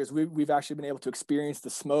last 2 years, we've actually been able to experience the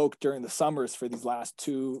smoke during the summers for these last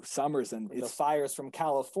 2 summers. And the fires from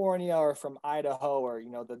California or from Idaho or,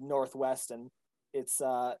 the Northwest. And it's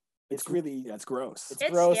it's really, that's gross.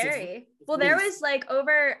 It's gross. scary. It's Well, really there was like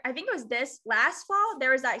I think it was this last fall,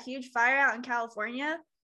 there was that huge fire out in California.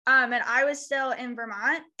 And I was still in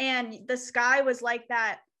Vermont, and the sky was like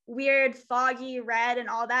that weird foggy red and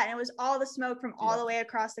all that. And it was all the smoke from all the way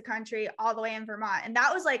across the country, all the way in Vermont. And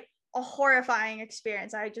that was like a horrifying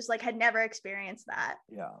experience. I just like had never experienced that.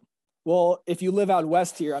 Yeah. Well, if you live out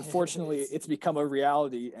west here, unfortunately, it's become a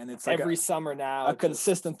reality, and it's like every summer now, a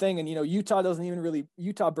consistent thing. And, you know, Utah doesn't even really,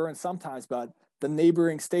 Utah burns sometimes, but the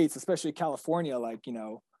neighboring states, especially California, like, you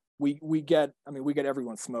know, we get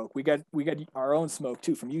everyone's smoke. We get our own smoke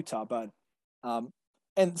too from Utah, but,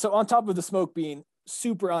 and so on top of the smoke being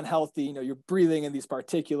super unhealthy, you know, you're breathing in these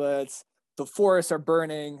particulates, the forests are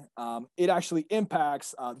burning, it actually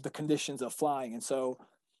impacts the conditions of flying. And so,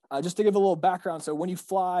 just to give a little background, so when you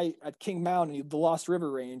fly at King Mountain, the Lost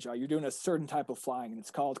River Range, you're doing a certain type of flying, and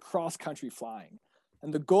it's called cross-country flying.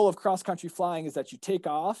 And the goal of cross-country flying is that you take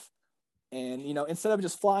off, and, you know, instead of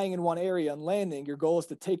just flying in one area and landing, your goal is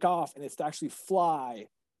to take off, and it's to actually fly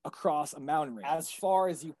across a mountain range as far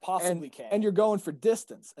as you possibly can. And you're going for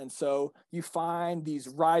distance. And so you find these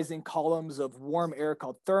rising columns of warm air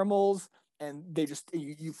called thermals, and they just,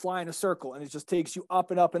 you fly in a circle, and it just takes you up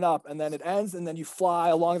and up and up, and then it ends, and then you fly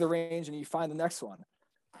along the range and you find the next one.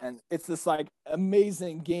 And it's this like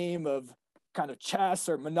amazing game of kind of chess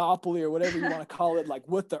or Monopoly or whatever you want to call it, like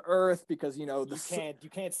with the earth, because, you know, you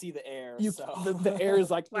can't see the air. The air is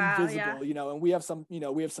like invisible, yeah. You know, and we have some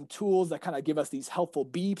tools that kind of give us these helpful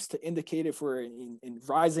beeps to indicate if we're in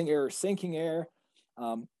rising air or sinking air.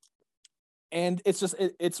 And it's just,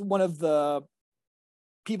 it's one of the,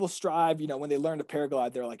 people strive, you know, when they learn to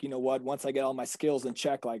paraglide, they're like, you know what, once I get all my skills in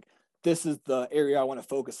check, like this is the area I want to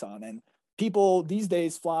focus on. And people these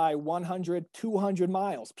days fly 100, 200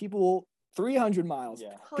 miles, people 300 miles.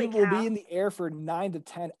 Yeah. People will be in the air for 9 to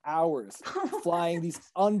 10 hours flying these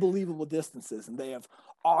unbelievable distances, and they have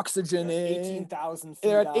oxygen in 18,000 feet.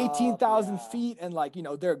 They're at 18,000 feet, and like, you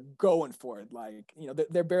know, they're going for it. Like, you know,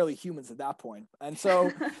 they're barely humans at that point. And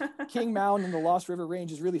so King Mountain and the Lost River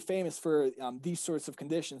Range is really famous for these sorts of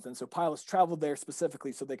conditions. And so pilots traveled there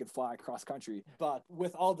specifically so they could fly cross country. But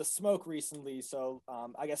with all the smoke recently, so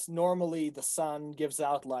I guess normally the sun gives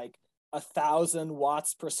out like 1,000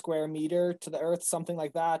 watts per square meter to the earth, something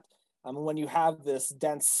like that. When you have this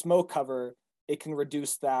dense smoke cover, it can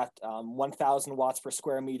reduce that 1,000 watts per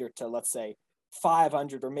square meter to, let's say,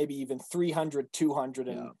 500 or maybe even 300, 200.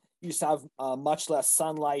 And you just have much less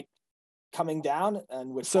sunlight coming down.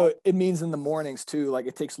 And so it means in the mornings too, like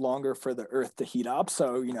it takes longer for the earth to heat up.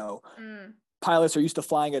 So, you know, pilots are used to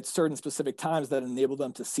flying at certain specific times that enable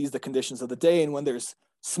them to seize the conditions of the day. And when there's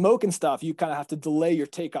smoke and stuff, you kind of have to delay your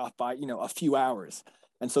takeoff by, you know, a few hours.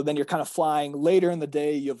 And so then you're kind of flying later in the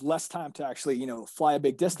day. You have less time to actually, you know, fly a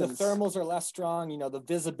big distance. The thermals are less strong. You know, the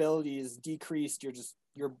visibility is decreased.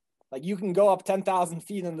 You're like, you can go up 10,000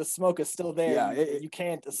 feet and the smoke is still there. Yeah, you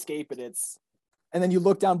can't escape it. And then you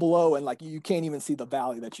look down below and like, you can't even see the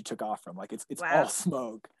valley that you took off from. Like it's all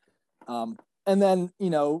smoke. And then,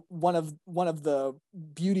 you know, one of the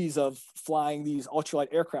beauties of flying these ultralight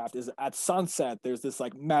aircraft is at sunset, there's this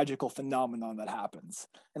like magical phenomenon that happens.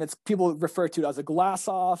 And it's, people refer to it as a glass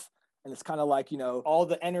off. And it's kind of like, you know, all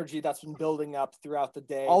the energy that's been building up throughout the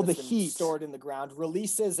day, all the heat stored in the ground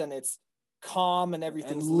releases, and it's calm and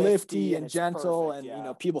everything's and lifty and gentle. Perfect, and, you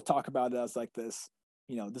know, people talk about it as like this,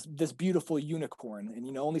 you know, this beautiful unicorn, and,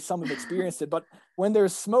 you know, only some have experienced it. But when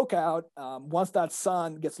there's smoke out, once that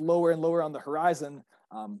sun gets lower and lower on the horizon,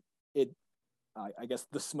 I guess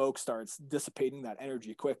the smoke starts dissipating that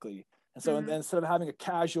energy quickly. And so instead of having a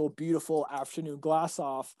casual, beautiful afternoon glass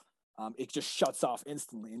off, it just shuts off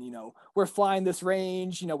instantly. And, you know, we're flying this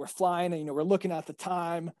range, you know, we're flying and, you know, we're looking at the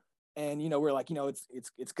time and, you know, we're like, you know,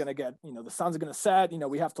 it's going to get, you know, the sun's going to set, you know,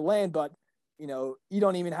 we have to land, but, you know, you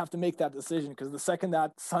don't even have to make that decision, because the second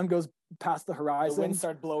that sun goes past the horizon, the winds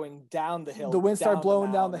start blowing down the hill. The winds start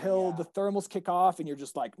blowing down the hill. The thermals kick off, and you're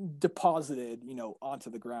just like deposited, you know,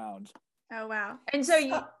 onto the ground. Oh wow! And so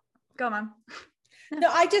you go, Mom.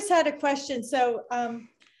 No, I just had a question. So,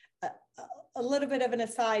 a little bit of an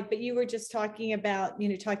aside, but you were just talking about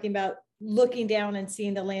looking down and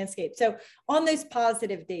seeing the landscape. So, on those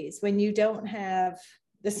positive days when you don't have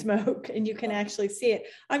the smoke and you can actually see it,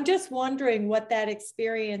 I'm just wondering what that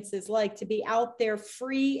experience is like to be out there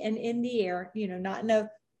free and in the air, you know, not in a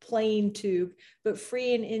plane tube, but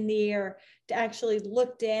free and in the air, to actually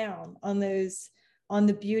look down on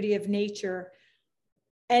the beauty of nature.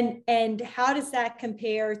 And how does that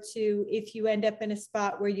compare to if you end up in a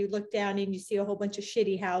spot where you look down and you see a whole bunch of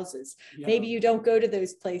shitty houses? Yeah. Maybe you don't go to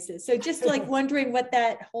those places. So just like wondering what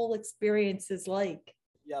that whole experience is like.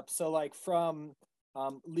 Yep. So like from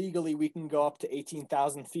legally we can go up to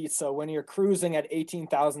 18,000 feet. So when you're cruising at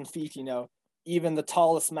 18,000 feet, even the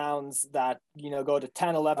tallest mountains that, go to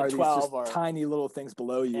 10, 11, 12 are tiny little things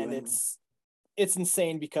below you. And it's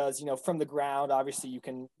insane because, from the ground, obviously you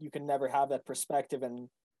can never have that perspective, and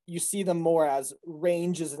you see them more as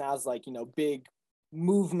ranges and as like, big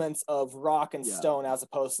movements of rock and stone, as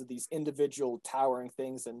opposed to these individual towering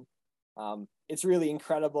things. And it's really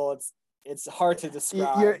incredible. It's hard to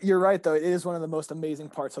describe. You're right, though. It is one of the most amazing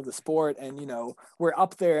parts of the sport. And, we're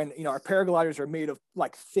up there and, our paragliders are made of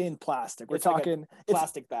like thin plastic. We're talking like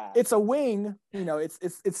plastic bag. It's a wing,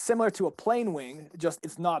 it's similar to a plane wing, just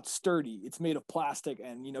it's not sturdy. It's made of plastic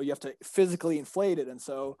and, you have to physically inflate it.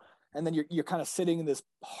 And then you're kind of sitting in this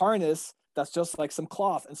harness that's just like some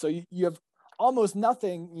cloth. And so you have almost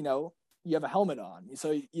nothing, you have a helmet on.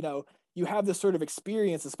 So, you have this sort of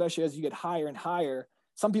experience, especially as you get higher and higher.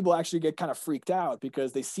 Some people actually get kind of freaked out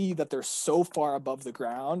because they see that they're so far above the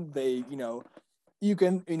ground. They, you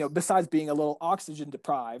can, besides being a little oxygen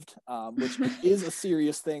deprived, which is a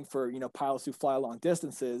serious thing for, pilots who fly long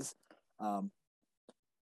distances.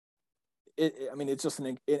 It's just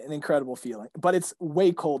an incredible feeling, but it's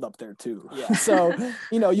way cold up there too. Yeah. So,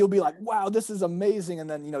 you'll be like, wow, this is amazing. And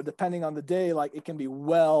then, depending on the day, like it can be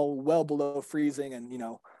well below freezing and,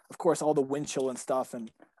 of course, all the wind chill and stuff.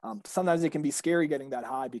 And sometimes it can be scary getting that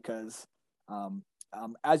high because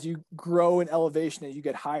as you grow in elevation and you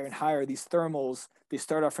get higher and higher, these thermals, they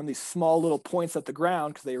start off from these small little points at the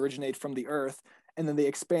ground because they originate from the earth. And then they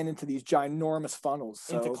expand into these ginormous funnels.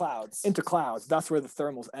 So, into clouds. That's where the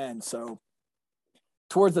thermals end. So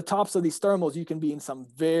towards the tops of these thermals, you can be in some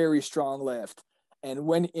very strong lift. And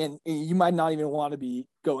you might not even want to be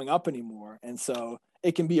going up anymore. And so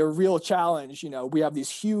it can be a real challenge. We have these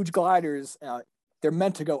huge gliders. They're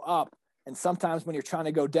meant to go up. And sometimes when you're trying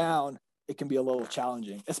to go down, it can be a little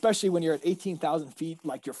challenging, especially when you're at 18,000 feet,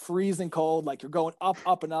 like you're freezing cold, like you're going up,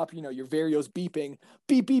 up and up, your vario's beeping,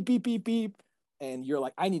 beep, beep, beep, beep, beep. And you're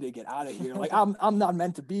like, I need to get out of here. Like I'm not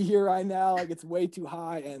meant to be here right now. Like it's way too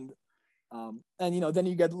high. And then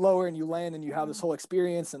you get lower and you land and you have this whole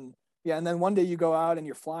experience. And then one day you go out and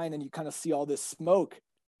you're flying and you kind of see all this smoke.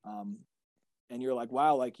 And you're like,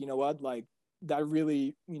 wow, like, what, like that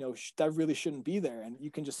really, that really shouldn't be there. And you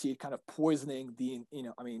can just see it kind of poisoning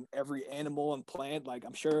every animal and plant. Like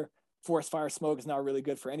I'm sure forest fire smoke is not really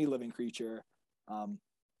good for any living creature.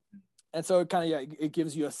 And so it kind of, it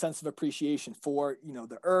gives you a sense of appreciation for,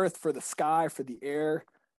 the earth, for the sky, for the air.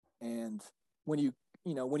 And when you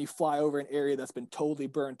fly over an area that's been totally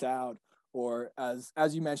burnt out, or as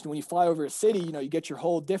you mentioned, when you fly over a city, you get your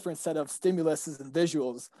whole different set of stimuluses and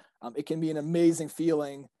visuals. It can be an amazing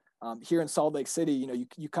feeling. Here in Salt Lake City,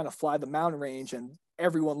 you kind of fly the mountain range and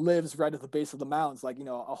everyone lives right at the base of the mountains, like,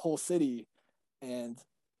 a whole city. And,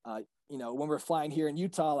 when we're flying here in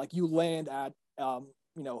Utah, like you land at,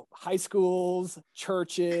 high schools,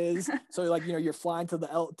 churches. So like, you're flying to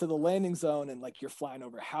the landing zone and like you're flying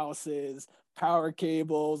over houses, power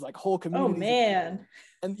cables, like whole communities. Oh man.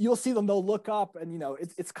 And you'll see them, they'll look up and,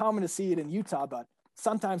 it's common to see it in Utah, but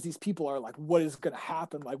sometimes these people are like, what is going to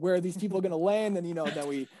happen? Like, where are these people going to land? And, then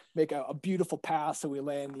we make a beautiful pass. So we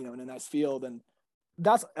land, in a nice field. And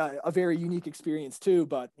that's a very unique experience too.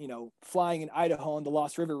 But, flying in Idaho on the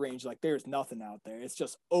Lost River Range, like there's nothing out there. It's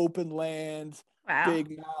just open land, wow.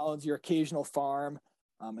 Big mountains, your occasional farm.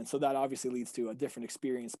 And so that obviously leads to a different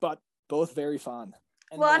experience, but both very fun.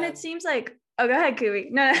 And it seems like, oh, go ahead, Kubi.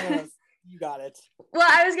 No. You got it. Well,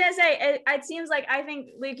 I was going to say, it seems like, I think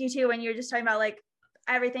Lukey too, when you're just talking about like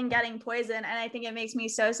everything getting poisoned. And I think it makes me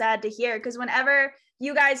so sad to hear, because whenever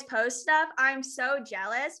you guys post stuff, I'm so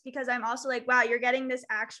jealous, because I'm also like, wow, you're getting this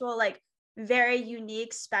actual like very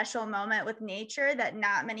unique, special moment with nature that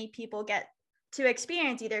not many people get to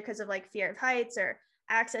experience, either because of like fear of heights or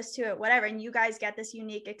access to it, whatever. And you guys get this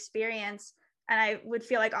unique experience. And I would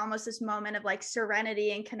feel like almost this moment of like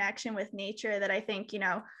serenity and connection with nature that I think,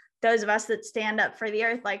 those of us that stand up for the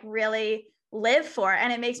earth, like really live for.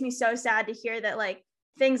 And it makes me so sad to hear that like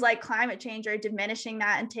things like climate change are diminishing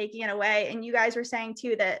that and taking it away. And you guys were saying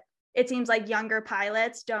too, that it seems like younger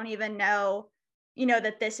pilots don't even know,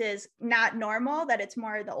 that this is not normal, that it's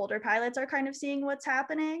more the older pilots are kind of seeing what's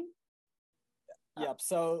happening. Yep.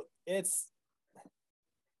 So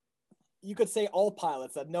you could say all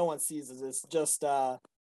pilots, that no one sees as it's just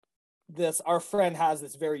our friend has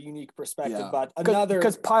this very unique perspective, but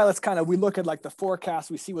because pilots we look at like the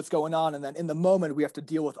forecast, we see what's going on, and then in the moment we have to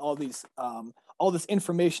deal with all this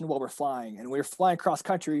information while we're flying. And when we're flying cross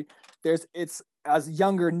country, it's as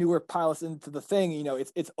younger, newer pilots into the thing,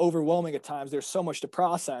 it's overwhelming at times. There's so much to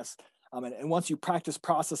process. And once you practice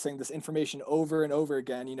processing this information over and over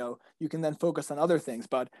again, you know, you can then focus on other things,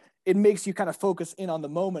 but it makes you kind of focus in on the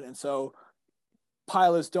moment. And so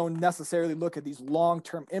pilots don't necessarily look at these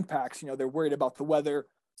long-term impacts. You know, they're worried about the weather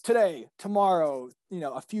today, tomorrow, you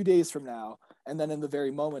know, a few days from now, and then in the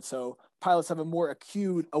very moment. So pilots have a more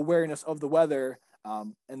acute awareness of the weather,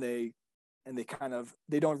 and they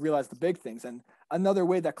don't realize the big things. And another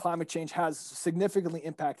way that climate change has significantly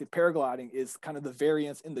impacted paragliding is kind of the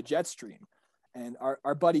variance in the jet stream. And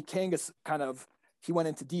our buddy Kangas he went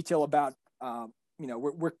into detail about, you know,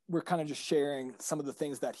 we're kind of just sharing some of the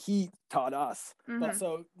things that he taught us. But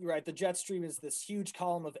so you're right, the jet stream is this huge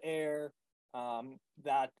column of air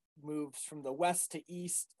that moves from the west to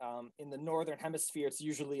east. In the northern hemisphere, it's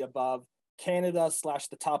usually above Canada /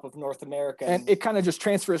 the top of North America. And it kind of just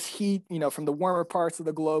transfers heat, you know, from the warmer parts of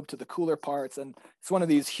the globe to the cooler parts. And it's one of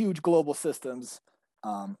these huge global systems.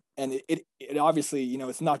 And it obviously, you know,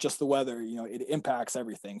 it's not just the weather, you know, it impacts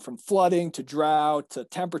everything from flooding to drought to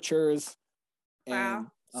temperatures. Wow.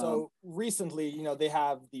 And so recently, you know, they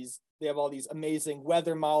have all these amazing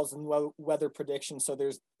weather models and weather predictions. So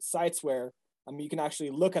there's sites where you can actually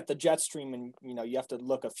look at the jet stream, and, you know, you have to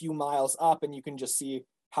look a few miles up and you can just see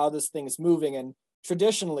how this thing is moving. And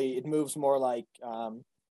traditionally it moves more like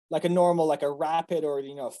a normal, like a rapid or,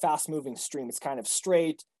 you know, fast moving stream. It's kind of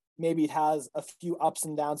straight. Maybe it has a few ups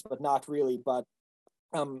and downs, but not really. But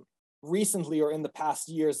recently, or in the past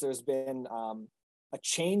years, there's been a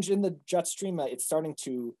change in the jet stream. It's starting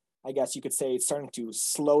to, I guess you could say, it's starting to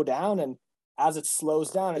slow down. And as it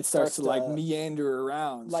slows down, it starts to like meander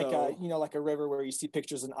around, like like a river where you see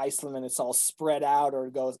pictures in Iceland, and it's all spread out, or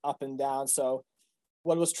it goes up and down. So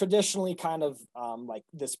what was traditionally kind of like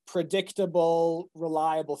this predictable,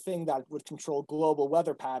 reliable thing that would control global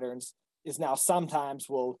weather patterns is now sometimes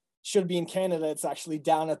should be in Canada, it's actually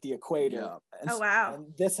down at the equator. Yeah. Oh, wow.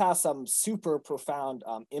 And this has some super profound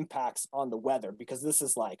impacts on the weather, because this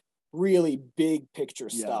is like really big picture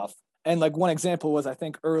stuff. And like one example was, I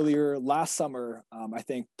think earlier last summer, I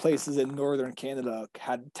think places in northern Canada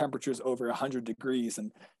had temperatures over 100 degrees,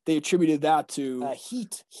 and they attributed that to a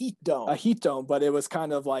heat dome. A heat dome, but it was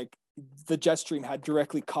kind of like the jet stream had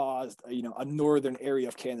directly caused, you know, a northern area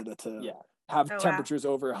of Canada to have temperatures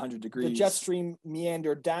over 100 degrees. The jet stream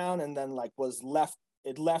meandered down, and then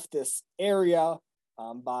it left this area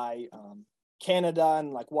by Canada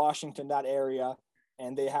and like Washington, that area.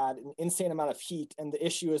 And they had an insane amount of heat. And the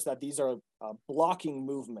issue is that these are blocking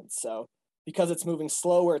movements. So because it's moving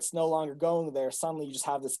slower, it's no longer going there. Suddenly you just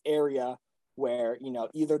have this area where, you know,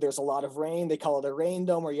 either there's a lot of rain, they call it a rain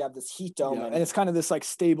dome, or you have this heat dome. And it's kind of this like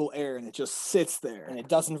stable air, and it just sits there. And it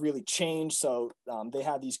doesn't really change. So they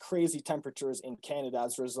had these crazy temperatures in Canada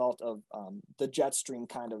as a result of the jet stream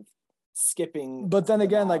kind of skipping. But then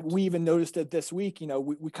again, like we even noticed it this week. You know,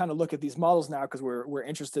 we kind of look at these models now because we're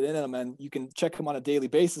interested in them, and you can check them on a daily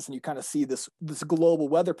basis, and you kind of see this global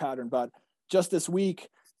weather pattern. But just this week,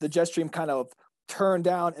 the jet stream kind of turned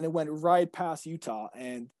down and it went right past Utah.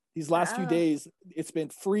 And these last few days, it's been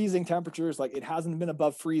freezing temperatures. Like it hasn't been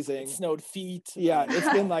above freezing. It snowed feet. Yeah,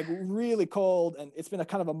 it's been like really cold, and it's been a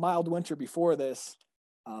kind of a mild winter before this.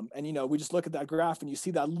 And, you know, we just look at that graph and you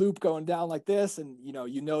see that loop going down like this, and,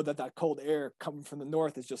 you know that cold air coming from the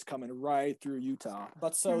north is just coming right through Utah.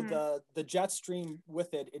 But so the jet stream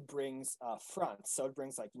with it brings fronts. So it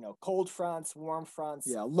brings like, you know, cold fronts, warm fronts.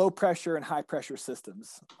 Yeah, low pressure and high pressure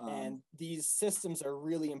systems. And these systems are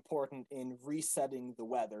really important in resetting the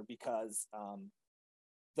weather, because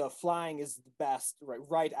the flying is the best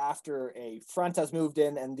right after a front has moved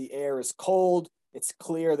in and the air is cold. It's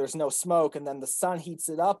clear, there's no smoke, and then the sun heats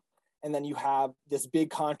it up, and then you have this big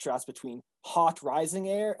contrast between hot rising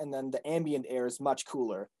air, and then the ambient air is much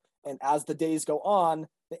cooler. And as the days go on,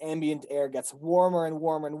 the ambient air gets warmer and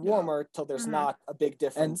warmer and warmer till there's not a big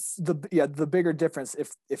difference. And the bigger difference,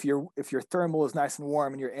 if your thermal is nice and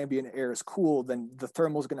warm and your ambient air is cool, then the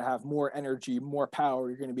thermal is going to have more energy, more power.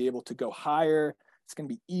 You're going to be able to go higher. It's going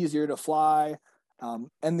to be easier to fly.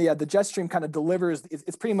 And the jet stream kind of delivers.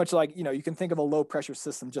 It's pretty much like, you know, you can think of a low pressure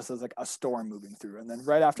system just as like a storm moving through. And then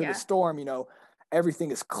right after the storm, you know,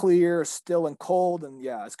 everything is clear, still and cold. And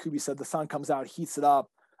yeah, as Kubi said, the sun comes out, heats it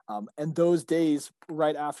up. And those days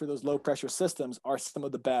right after those low pressure systems are some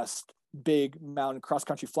of the best big mountain cross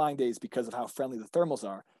country flying days because of how friendly the thermals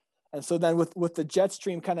are. And so then with the jet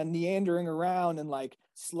stream kind of meandering around and like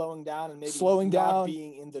slowing down and maybe not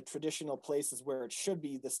being in the traditional places where it should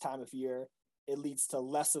be this time of year, it leads to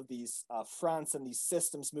less of these fronts and these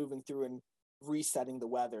systems moving through and resetting the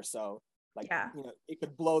weather. So like, you know, it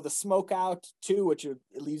could blow the smoke out too, which it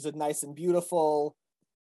leaves it nice and beautiful.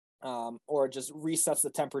 or just resets the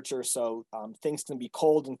temperature so things can be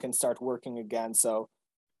cold and can start working again. So,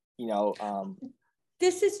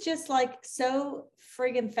 this is just like so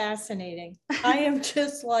friggin' fascinating. I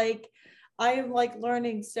am like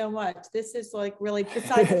learning so much. This is like really,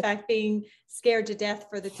 besides the fact being scared to death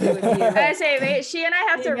for the two of you. I say, wait, she and I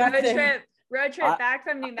have to road trip I- back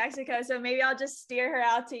from New Mexico. So maybe I'll just steer her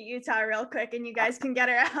out to Utah real quick and you guys can get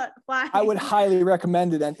her out flying. I would highly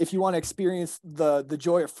recommend it. And if you want to experience the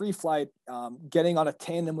joy of free flight, getting on a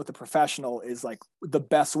tandem with a professional is like the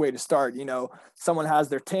best way to start. Someone has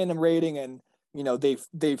their tandem rating and, they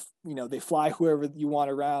fly whoever you want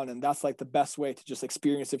around. And that's like the best way to just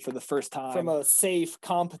experience it for the first time. From a safe,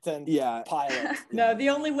 competent pilot. No, the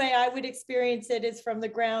only way I would experience it is from the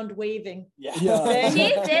ground waving. Yeah. She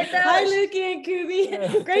did though. Hi, Lukey and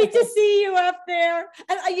Kubi. Great to see you up there.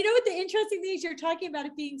 And you know what the interesting thing is, you're talking about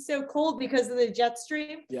it being so cold because of the jet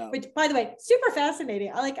stream, which, by the way, super fascinating.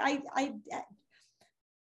 I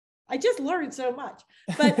just learned so much.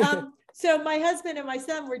 But so my husband and my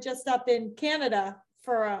son were just up in Canada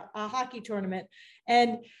for a hockey tournament.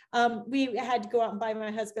 And we had to go out and buy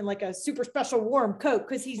my husband like a super special warm coat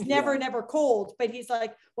because he's never cold. But he's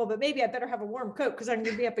like, well, but maybe I better have a warm coat because I'm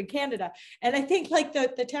going to be up in Canada. And I think like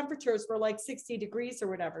the temperatures were like 60 degrees or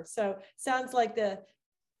whatever. So sounds like the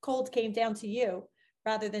cold came down to you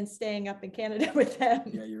rather than staying up in Canada with them.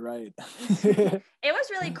 Yeah, you're right. It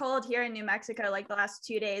was really cold here in New Mexico like the last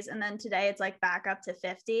 2 days. And then today it's like back up to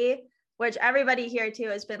 50. Which everybody here too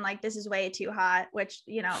has been like, this is way too hot, which,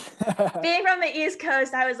 being from the East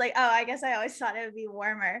Coast, I was like, oh, I guess I always thought it would be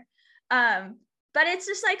warmer. But it's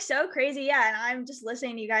just like so crazy. Yeah. And I'm just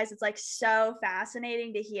listening to you guys. It's like so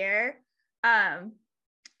fascinating to hear. Yeah.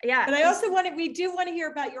 But I also we do want to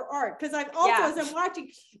hear about your art. Cause I've also, as I'm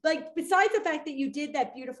watching, like, besides the fact that you did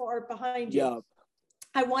that beautiful art behind you,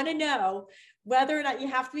 I want to know whether or not, you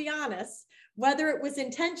have to be honest, whether it was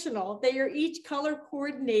intentional that you're each color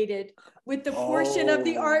coordinated with the portion of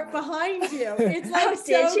the art behind you. It's like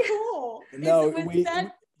so cool. No, was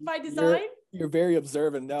that by design? You're very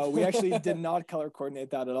observant. No, we actually did not color coordinate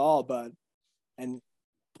that at all,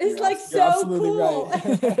 It's like so cool. Right.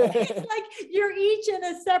 It's like you're each in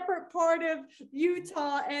a separate part of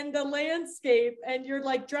Utah and the landscape, and you're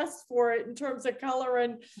like dressed for it in terms of color.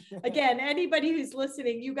 And again, anybody who's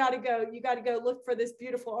listening, you got to go look for this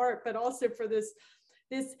beautiful art, but also for this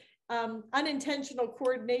unintentional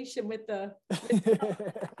coordination with the.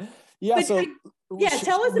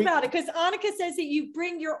 Tell us about it, because Annika says that you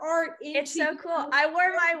bring your art into. It's so cool. I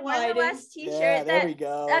wore my One West t-shirt,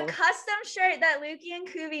 a custom shirt that Lukey and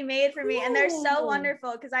Kubi made for me, and they're so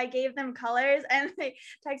wonderful because I gave them colors, and they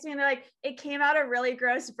text me and they're like, it came out a really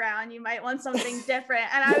gross brown, you might want something different.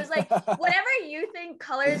 And I was like, whatever you think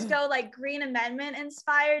colors go like Green Amendment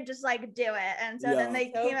inspired, just like do it. And so then they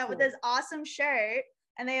came out with this awesome shirt.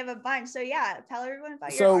 And they have a bunch. So tell everyone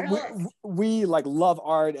about your art. We like love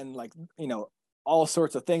art and like, all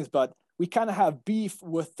sorts of things, but we kind of have beef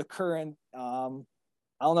with the current, I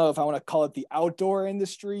don't know if I want to call it the outdoor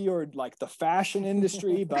industry or like the fashion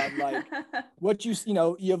industry, but like what you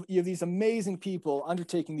have these amazing people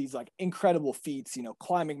undertaking these like incredible feats,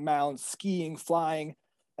 climbing mountains, skiing, flying.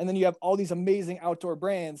 And then you have all these amazing outdoor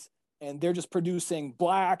brands and they're just producing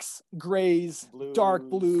blacks, grays, dark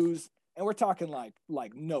blues. And we're talking like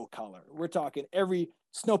no color. We're talking every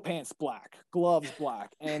snow pants black, gloves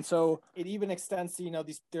black. And so it even extends to,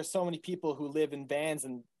 there's so many people who live in vans,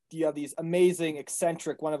 and you have these amazing,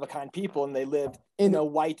 eccentric, one of a kind people, and they live in a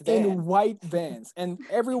white van. In white vans. And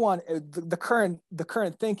everyone, the current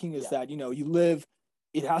thinking is that, you live,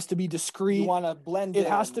 it has to be discreet. You want to blend in. It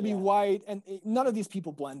has to be white. And none of these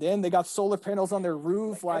people blend in. They got solar panels on their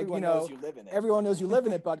roof. Everyone knows you live in it. Everyone knows you live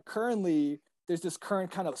in it. But currently, there's this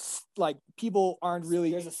current kind of like people aren't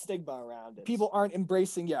really. There's a stigma around it. People aren't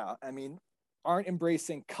embracing, aren't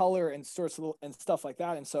embracing color and sorts of and stuff like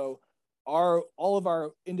that. And so all of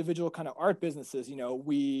our individual kind of art businesses,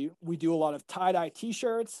 we do a lot of tie-dye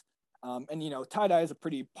t-shirts. And tie-dye is a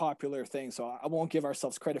pretty popular thing, so I won't give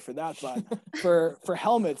ourselves credit for that. But for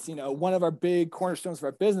helmets, one of our big cornerstones of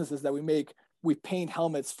our business is that we paint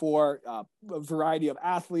helmets for a variety of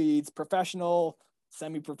athletes, professional,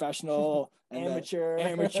 semi-professional, amateur.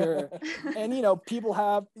 And people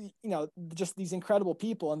have just these incredible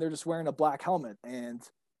people, and they're just wearing a black helmet. And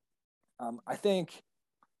I think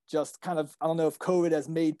just kind of, I don't know if COVID has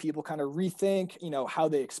made people kind of rethink how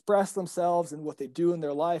they express themselves and what they do in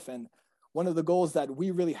their life. And one of the goals that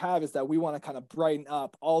we really have is that we want to kind of brighten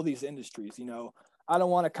up all these industries. I don't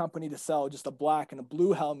want a company to sell just a black and a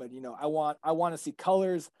blue helmet. I want to see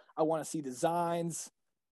colors. I want to see designs.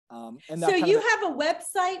 And so you have a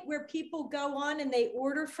website where people go on and they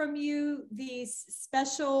order from you these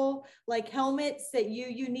special like helmets that you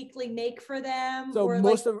uniquely make for them? So or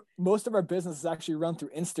most of our business is actually run through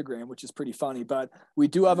Instagram, which is pretty funny, but we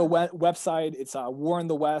do have a website. It's Warren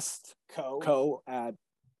the West Co at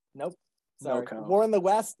nope. Sorry. No co.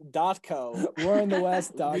 WarrenTheWest.co.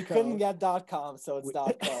 WarrenTheWest.co. We couldn't get .com, so it's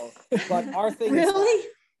 .co. But our thing really? is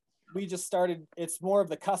we just started, it's more of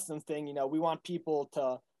the custom thing. You know, we want people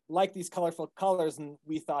to like these colorful colors, and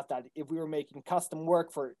we thought that if we were making custom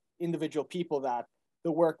work for individual people, that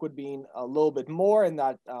the work would be a little bit more, and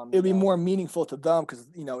that it'd be more meaningful to them, because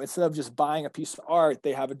instead of just buying a piece of art,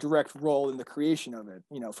 they have a direct role in the creation of it,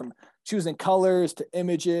 from choosing colors to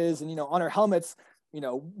images. And on our helmets,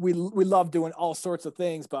 we love doing all sorts of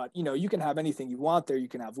things, but you can have anything you want there. You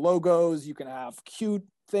can have logos, you can have cute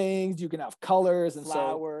things, you can have colors, and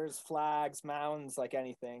flowers, flags, mountains, like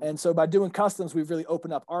anything. And so by doing customs, we've really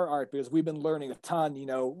opened up our art, because we've been learning a ton,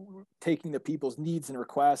 taking the people's needs and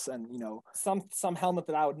requests. And some helmet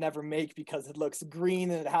that I would never make because it looks green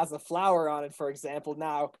and it has a flower on it, for example,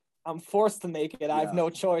 now I'm forced to make it. I have no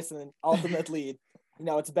choice, and ultimately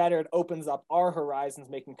it's better. It opens up our horizons,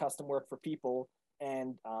 making custom work for people,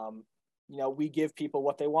 and we give people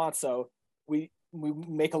what they want. So we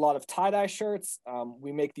make a lot of tie-dye shirts.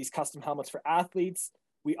 We make these custom helmets for athletes.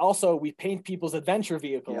 We paint people's adventure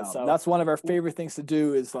vehicles. Yeah, so that's one of our favorite things to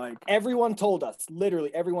do. Is like, literally everyone told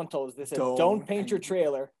us, they said, don't paint your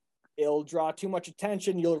trailer. It'll draw too much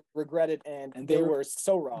attention. You'll regret it. And they were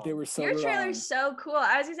so wrong. They were so Your wrong. trailer's so cool.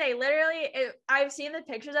 I was gonna say, literally, I've seen the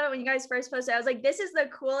pictures of it when you guys first posted. I was like, this is the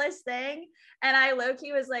coolest thing. And I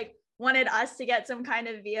low-key was like, wanted us to get some kind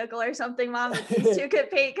of vehicle or something, Mom, that these two could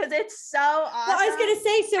paint, because it's so awesome. Well, I was gonna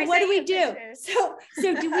say, so what do we do? So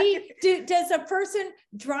does a person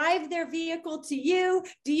drive their vehicle to you?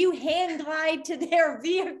 Do you hand glide to their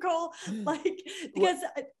vehicle?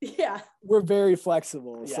 We're very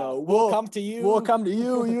flexible. Yeah. So we'll come to you. We'll come to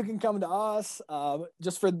you. You can come to us.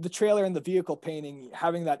 Just for the trailer and the vehicle painting,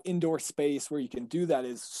 having that indoor space where you can do that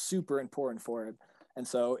is super important for it. And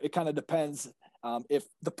so it kind of depends. If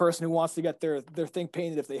the person who wants to get their thing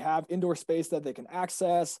painted, if they have indoor space that they can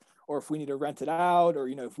access, or if we need to rent it out, or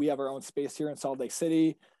if we have our own space here in Salt Lake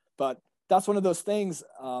City. But that's one of those things.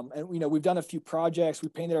 And we've done a few projects. We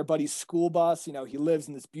painted our buddy's school bus. He lives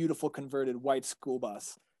in this beautiful converted white school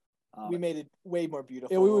bus. We made it way more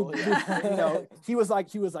beautiful. He was like,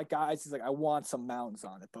 guys, he's like, I want some mountains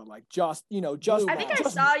on it, but like just I think I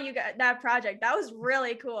saw you got that project. That was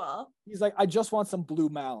really cool. He's like, I just want some blue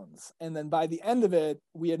mounds. And then by the end of it,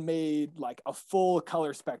 we had made like a full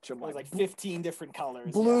color spectrum. It was like 15 different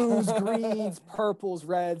colors. Blues, greens, purples,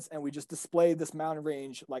 reds. And we just displayed this mountain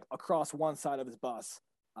range like across one side of his bus.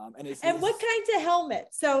 And what kinds of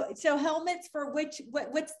helmets? So helmets for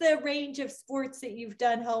what's the range of sports that you've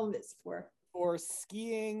done helmets for? For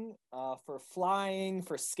skiing, for flying,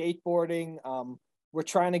 for skateboarding. We're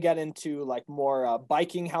trying to get into like more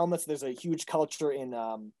biking helmets. There's a huge culture in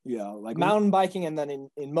like mountain biking, and then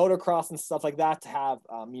in motocross and stuff like that, to have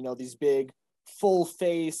these big full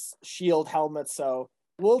face shield helmets. So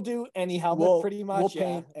we'll do any helmet pretty much. We'll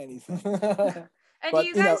paint anything. And do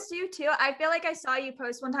you guys do too? I feel like I saw you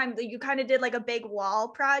post one time that you kind of did like a big wall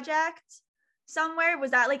project somewhere.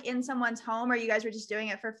 Was that like in someone's home, or you guys were just doing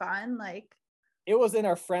it for fun? Like, it was in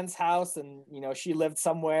our friend's house, and she lived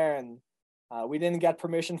somewhere, and we didn't get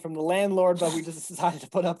permission from the landlord, but we just decided to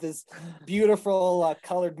put up this beautiful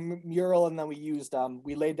colored mural, and then we used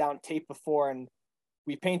we laid down tape before, and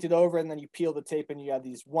we painted over, and then you peel the tape, and you have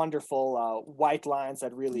these wonderful white lines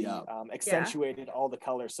that really accentuated all the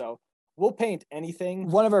colors. So we'll paint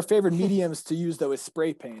anything. One of our favorite mediums to use though is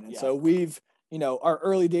spray paint. And so we've, our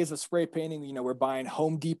early days of spray painting, we're buying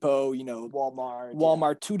Home Depot, Walmart,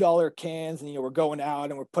 $2 cans. And, we're going out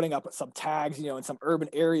and we're putting up some tags, in some urban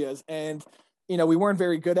areas. And, we weren't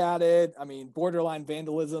very good at it. I mean, borderline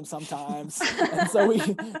vandalism sometimes. And so we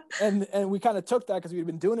kind of took that because we'd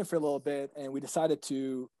been doing it for a little bit, and we decided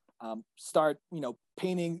to start,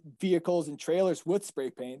 painting vehicles and trailers with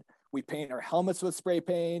spray paint. We paint our helmets with spray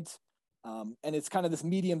paint. And it's kind of this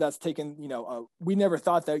medium that's taken, we never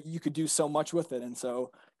thought that you could do so much with it. And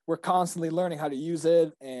so we're constantly learning how to use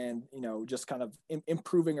it, and, just kind of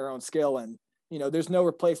improving our own skill. And, there's no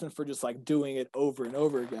replacement for just like doing it over and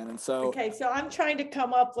over again. And so, okay, so I'm trying to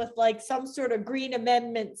come up with like some sort of green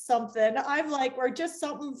amendment, something. I'm like, or just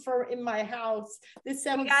something for in my house. This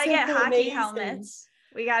sounds we gotta get hockey helmets.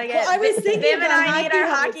 We gotta get. Well, I was thinking Viv and about I need our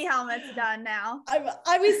helmets. hockey helmets done now.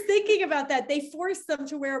 I was thinking about that. They forced them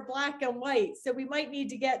to wear black and white, so we might need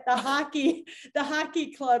to get the hockey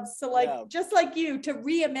clubs to like just like you to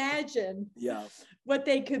reimagine what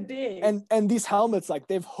they could be. And these helmets, like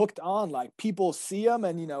they've hooked on, like people see them,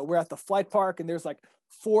 and we're at the flight park and there's like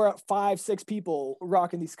 4, 5, 6 people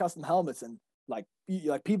rocking these custom helmets, and like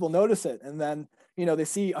people notice it, and then they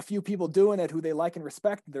see a few people doing it who they like and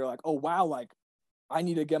respect, and they're like, oh wow, like I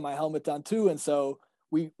need to get my helmet done too. And so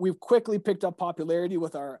we've quickly picked up popularity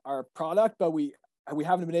with our product, but we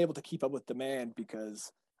haven't been able to keep up with demand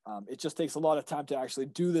because it just takes a lot of time to actually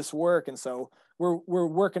do this work. And so we're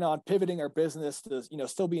working on pivoting our business to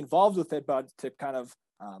still be involved with it, but to kind of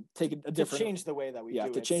take a different, to change the way that we do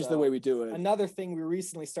it. To change the way we do it. Another thing we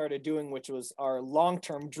recently started doing, which was our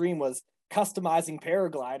long-term dream, was customizing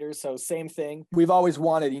paragliders. So same thing. We've always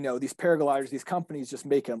wanted, these paragliders, these companies just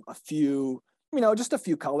make them a few, just a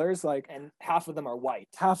few colors, like, and half of them are white.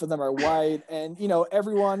 And,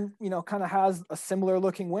 everyone, kind of has a similar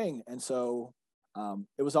looking wing. And so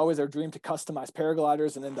it was always our dream to customize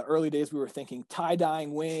paragliders. And in the early days, we were thinking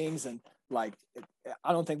tie-dyeing wings, and like,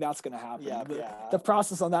 I don't think that's going to happen. The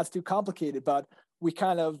process on that's too complicated, but we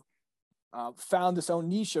kind of found this own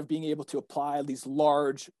niche of being able to apply these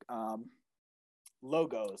large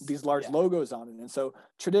logos on it. And so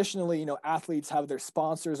traditionally, athletes have their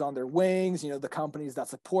sponsors on their wings, the companies that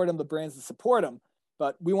support them, the brands that support them,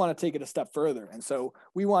 but we want to take it a step further. And so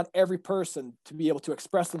we want every person to be able to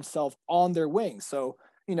express themselves on their wings. So,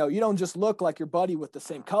 you don't just look like your buddy with the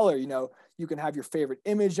same color, you can have your favorite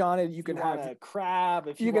image on it. You can have a crab,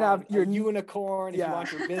 if you can have your unicorn, if you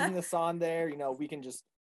want your business on there, we can just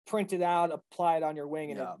print it out, apply it on your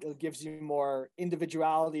wing, and it gives you more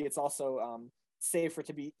individuality. It's also safer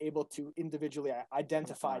to be able to individually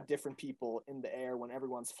identify different people in the air when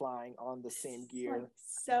everyone's flying on the same gear.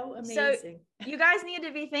 So amazing. So you guys need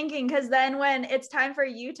to be thinking, because then when it's time for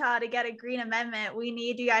Utah to get a green amendment, we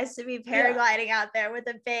need you guys to be paragliding out there with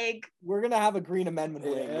a big. We're gonna have a green amendment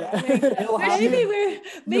wing.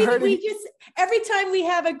 Maybe we just every time we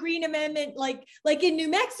have a green amendment, like in New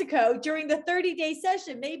Mexico during the 30-day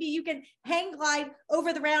session, maybe you can hang glide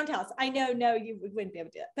over the roundhouse. I know, no, you wouldn't be able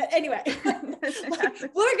to do that, but anyway.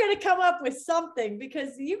 We're going to come up with something,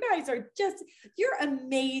 because you guys are you're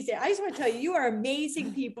amazing. I just want to tell you, you are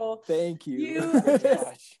amazing people. Thank you.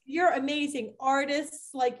 You're amazing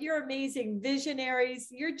artists. Like, you're amazing visionaries.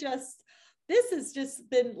 This has just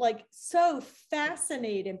been like so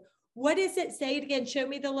fascinating. What is it? Say it again. Show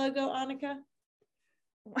me the logo, Annika.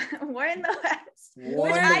 We're in the West.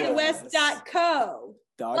 West.co.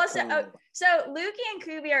 So Lukey and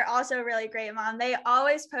Kubi are also really great, Mom. They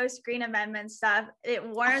always post green amendment stuff. It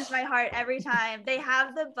warms my heart every time. They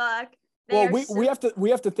have the book. We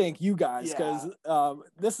have to thank you guys, because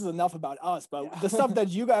this is enough about us, but the stuff that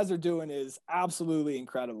you guys are doing is absolutely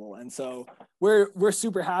incredible. And so we're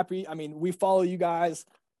super happy. I mean, we follow you guys.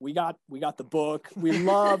 We got the book. We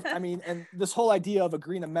love, and this whole idea of a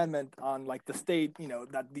green amendment on like the state,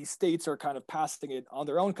 that these states are kind of passing it on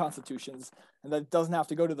their own constitutions, and that it doesn't have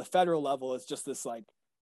to go to the federal level. It's just this like,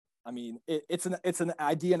 it's an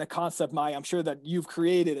idea and a concept, Maya, I'm sure that you've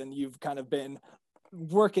created, and you've kind of been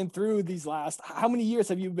working through these last, how many years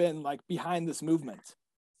have you been like behind this movement?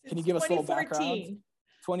 Can you give us a little background?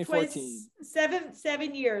 2014.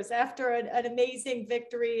 7 years after an amazing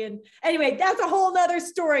victory. And anyway, that's a whole nother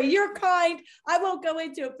story. You're kind. I won't go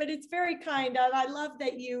into it, but it's very kind. And I love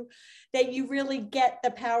that you really get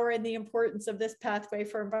the power and the importance of this pathway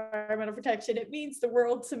for environmental protection. It means the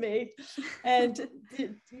world to me. And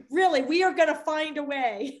really, we are going to find a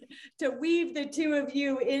way to weave the two of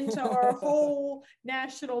you into our whole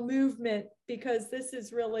national movement, because this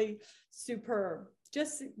is really superb.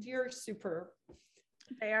 You're superb.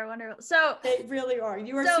 They are wonderful. So they really are.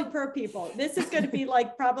 You are superb people. This is going to be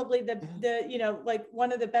like probably the like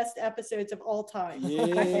one of the best episodes of all time.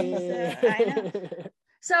 Yeah. I know.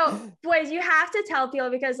 So boys, you have to tell people,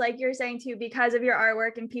 because like you're saying too, because of your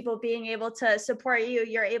artwork and people being able to support you,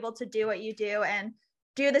 you're able to do what you do and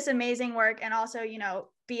do this amazing work, and also,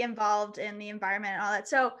 be involved in the environment and all that.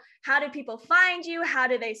 So how do people find you? How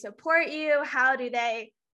do they support you? How do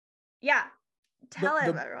they, tell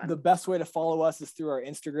everyone. The best way to follow us is through our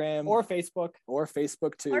Instagram or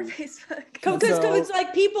Facebook too. Because it's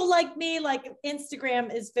like people like me, like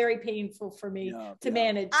Instagram is very painful for me to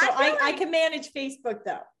manage. So I can manage Facebook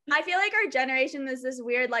though. I feel like our generation is this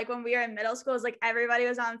weird, like when we were in middle school, it's like everybody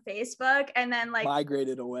was on Facebook and then like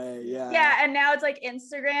migrated away. Yeah. And now it's like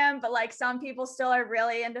Instagram, but like some people still are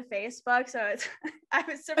really into Facebook. So it's, I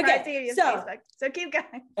was surprised to use Facebook. So keep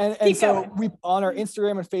going. And so we, on our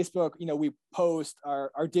Instagram and Facebook, you know, we post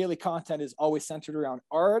our daily content is always centered around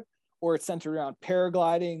art, or it's centered around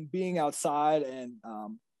paragliding, being outside. And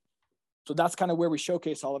so that's kind of where we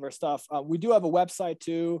showcase all of our stuff. We do have a website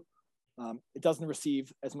too. It doesn't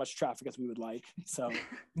receive as much traffic as we would like. So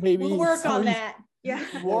maybe we'll work on that. Yeah.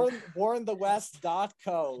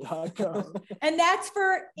 warnthewest.co. And that's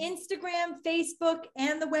for Instagram, Facebook,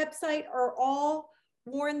 and the website are all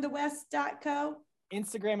warnthewest.co.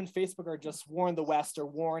 Instagram and Facebook are just Warn the West or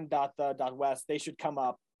warn.the.west. They should come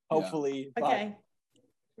up, hopefully. Yeah. Okay.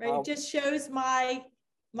 Right. It just shows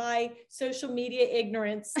my social media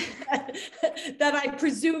ignorance that I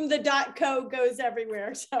presume the .co goes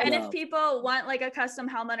everywhere. So. And if people want like a custom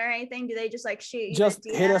helmet or anything, do they just like shoot you? Just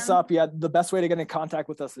hit us up. Yeah, the best way to get in contact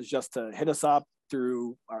with us is just to hit us up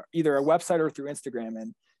through either our website or through Instagram.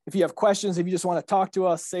 And if you have questions, if you just want to talk to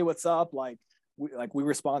us, say what's up, we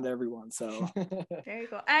respond to everyone. So very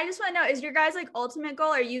cool. And I just want to know, is your guys like ultimate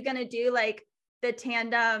goal? Are you gonna do like the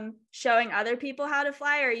tandem showing other people how to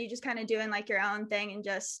fly, or are you just kind of doing like your own thing and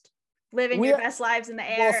just living your best lives in the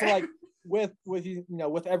air? Well, so like with you know,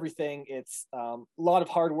 with everything, it's a lot of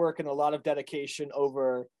hard work and a lot of dedication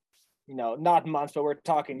over, you know, not months, but we're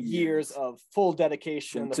talking years of full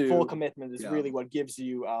dedication. The full commitment is really what gives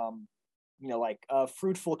you you know, like a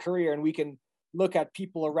fruitful career. And we can look at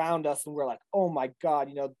people around us and we're like, oh my God,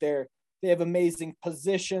 you know, they have amazing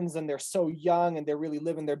positions and they're so young and they're really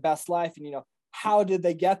living their best life. And, you know, how did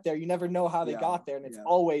they get there? You never know how they got there. And it's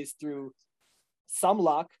always through some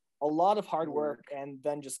luck, a lot of hard work, and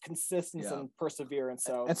then just consistency and perseverance.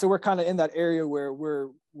 And so we're kind of in that area where we're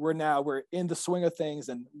in the swing of things,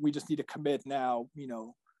 and we just need to commit now, you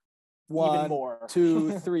know, 1,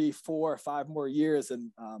 2, 3, 4, 5 more years.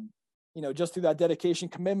 And, you know, just through that dedication,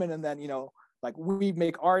 commitment. And then, you know, like we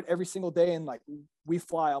make art every single day, and like we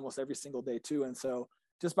fly almost every single day too. And so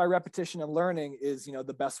just by repetition and learning is, you know,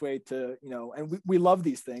 the best way to, you know, and we love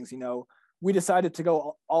these things. You know, we decided to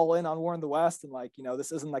go all in on Warn the West, and like, you know,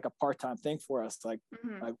 this isn't like a part-time thing for us. Like,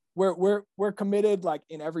 like we're committed like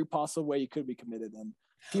in every possible way you could be committed. And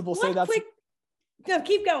people say that's no,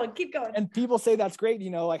 keep going. And people say that's great.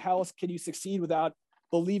 You know, like how else can you succeed without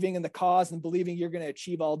believing in the cause and believing you're going to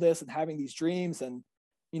achieve all this and having these dreams? And,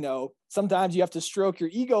 you know, sometimes you have to stroke your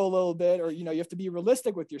ego a little bit, or, you know, you have to be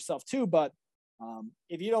realistic with yourself too. But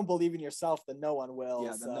if you don't believe in yourself, then no one will.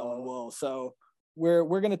 Yeah, then no one will. So we're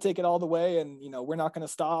going to take it all the way, and, you know, we're not going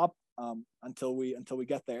to stop until we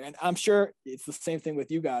get there. And I'm sure it's the same thing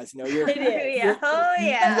with you guys. You know, it is.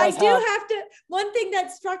 I do have to. One thing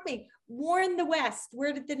that struck me: Warn the West.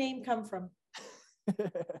 Where did the name come from?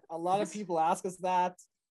 A lot of people ask us that,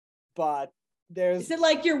 but is it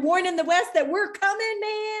like you're warning the West that we're coming,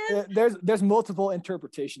 man? There's multiple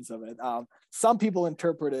interpretations of it. Some people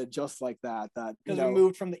interpret it just like that because we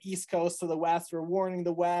moved from the East Coast to the West, we're warning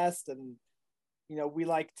the West, and, you know, we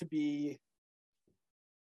like to be,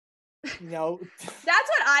 you know. That's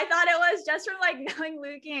what I thought it was, just from like knowing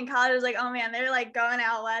Lukey in college. I was like, oh man, they're like going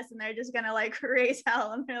out west and they're just gonna like raise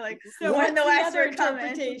hell, and they're like, so warn the West, we're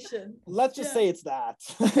coming. Let's just say it's that.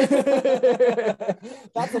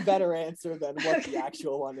 That's a better answer than what the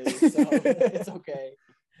actual one is, so it's okay.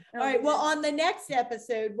 All right, well, on the next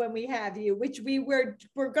episode when we have you, which we're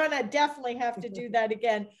gonna definitely have to do that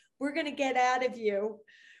again, we're gonna get out of you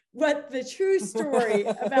what the true story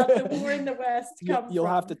about the Warn the West comes from. You'll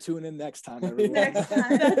have to tune in next time. Next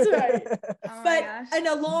time, that's right. And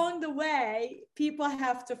along the way, people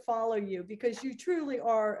have to follow you, because you truly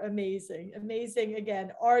are amazing.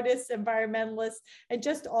 Again, artists, environmentalists, and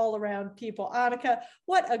just all around people. Annika,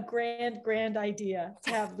 what a grand idea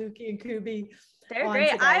to have Lukey and Kubi. They're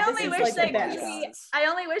great. I only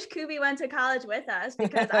wish Kubi went to college with us,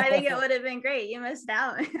 because I think it would have been great. You missed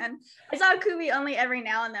out. And I saw Kubi only every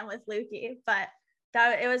now and then with Lukey, but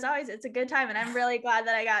it's a good time. And I'm really glad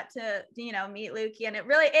that I got to, you know, meet Lukey. And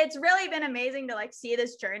it's really been amazing to like see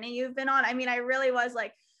this journey you've been on. I mean, I really was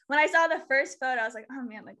like, when I saw the first photo, I was like, oh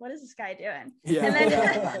man, like, what is this guy doing? Yeah. And then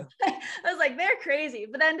I was like, they're crazy.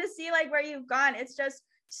 But then to see like where you've gone, it's just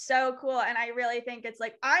so cool. And I really think it's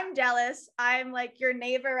like, I'm jealous. I'm like your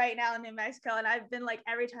neighbor right now in New Mexico, and I've been like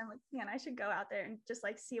every time like, man, I should go out there and just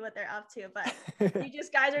like see what they're up to. But you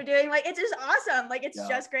just guys are doing like, it's just awesome. Like it's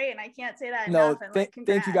just great, and I can't say that enough. And,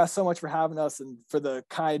 thank you guys so much for having us and for the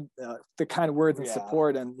kind words and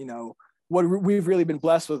support. And, you know, what we've really been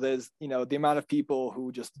blessed with is, you know, the amount of people who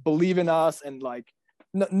just believe in us and like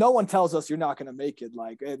no one tells us you're not going to make it.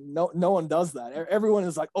 Like, no one does that. Everyone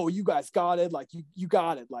is like, oh, you guys got it. Like you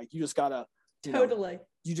got it. Like, you just gotta, Totally.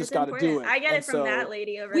 You just got to do it. I get it from that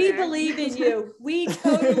lady over there. We believe in you. We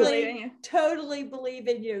totally believe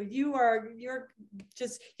in you.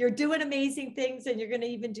 You're doing amazing things, and you're going to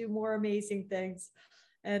even do more amazing things.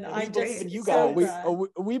 And I believe in you guys.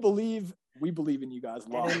 We believe in you guys a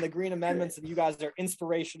lot. And in the Green Amendments, you guys are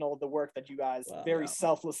inspirational. The work that you guys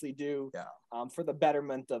selflessly do for the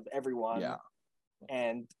betterment of everyone. Yeah.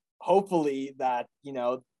 And hopefully that,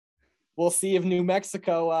 we'll see if New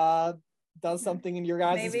Mexico does something in your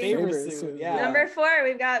guys' favor soon. Yeah. Number 4,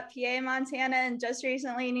 we've got PA, Montana, and just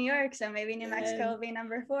recently New York. So maybe New Mexico will be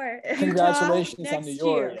number 4. Congratulations on New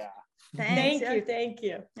York. Yeah. Thank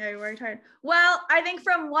you. Yeah, we worked hard. Well, I think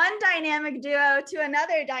from one dynamic duo to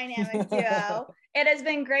another dynamic duo, it has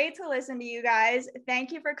been great to listen to you guys.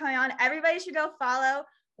 Thank you for coming on. Everybody should go follow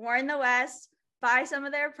Warren the West, buy some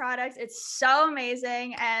of their products. It's so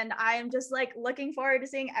amazing. And I'm just like looking forward to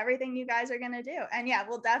seeing everything you guys are going to do. And yeah,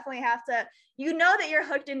 we'll definitely have to, that you're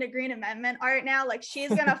hooked into Green Amendment art now. Like, she's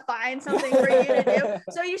going to find something for you to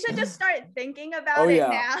do. So you should just start thinking about it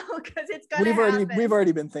now, because it's going to happen. We've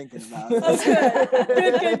already been thinking about it.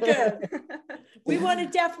 Oh, good. We want to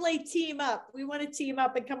definitely team up. We want to team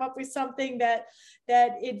up and come up with something that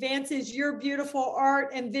advances your beautiful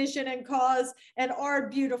art and vision and cause, and our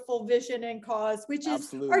beautiful vision and cause, which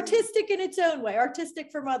is artistic in its own way,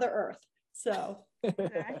 artistic for Mother Earth. So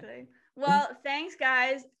exactly. Well, thanks,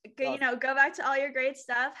 guys. Go back to all your great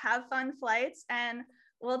stuff. Have fun flights, and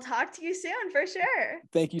we'll talk to you soon for sure.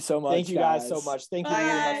 Thank you so much. Thank you guys so much. Thank you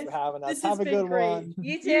very much for having us. Have a good one.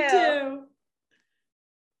 You too.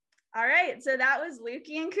 All right. So that was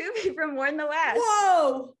Lukey and Kubi from Warren the West.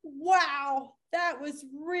 Whoa. Wow. That was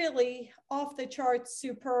really off the charts,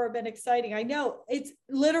 superb and exciting. I know it's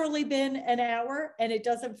literally been an hour and it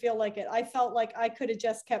doesn't feel like it. I felt like I could have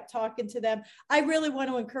just kept talking to them. I really want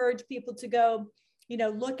to encourage people to go,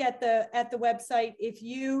 look at the website. If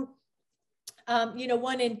you,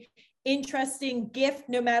 want an interesting gift,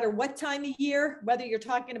 no matter what time of year, whether you're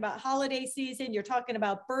talking about holiday season, you're talking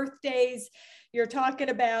about birthdays, you're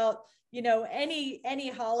talking about, any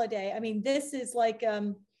holiday. I mean, this is like,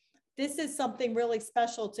 this is something really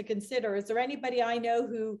special to consider. Is there anybody I know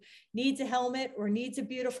who needs a helmet or needs a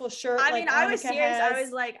beautiful shirt? I was serious. I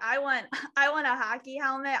was like, I want a hockey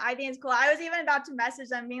helmet. I think it's cool. I was even about to message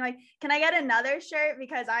them being like, can I get another shirt?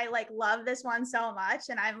 Because I love this one so much.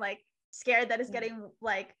 And I'm scared that it's getting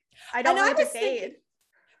I don't want it to fade.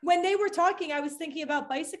 When they were talking, I was thinking about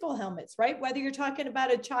bicycle helmets, right? Whether you're talking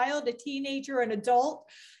about a child, a teenager, an adult,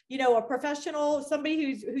 a professional, somebody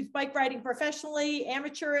who's bike riding professionally,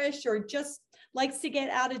 amateurish, or just likes to get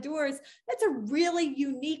out of doors. That's a really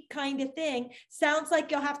unique kind of thing. Sounds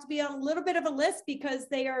like you'll have to be on a little bit of a list because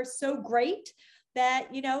they are so great that,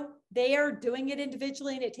 they are doing it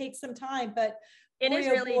individually and it takes some time, but it is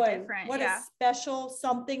really different. What a special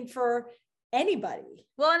something for anybody.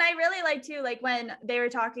 Well, and I really like too, when they were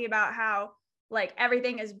talking about how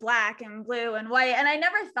everything is black and blue and white, and I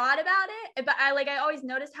never thought about it, but I always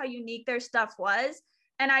noticed how unique their stuff was.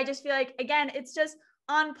 And I just feel again, it's just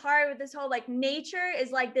on par with this whole nature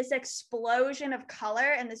is this explosion of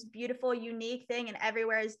color and this beautiful unique thing, and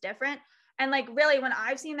everywhere is different. And really, when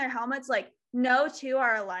I've seen their helmets, no two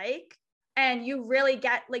are alike, and you really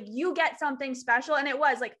get you get something special. And it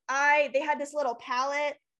was they had this little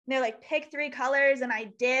palette, and they're pick 3 colors, and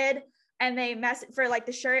I did. And they messaged for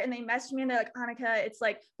the shirt, and they messaged me and they're like, Annika, it's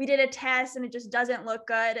we did a test and it just doesn't look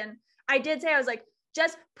good. And I did say, I was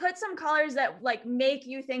just put some colors that make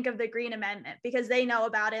you think of the Green Amendment, because they know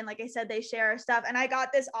about it. And like I said, they share our stuff. And I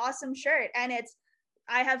got this awesome shirt, and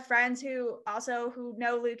I have friends who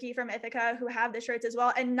know Lukey from Ithaca who have the shirts as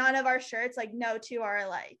well. And none of our shirts, no two are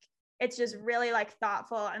alike. It's just really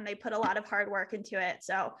thoughtful, and they put a lot of hard work into it.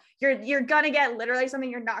 So you're going to get literally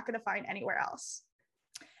something you're not going to find anywhere else.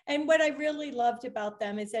 And what I really loved about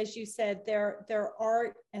them is, as you said, their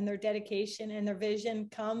art and their dedication and their vision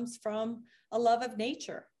comes from a love of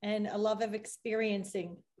nature and a love of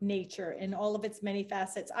experiencing nature in all of its many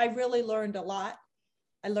facets. I really learned a lot.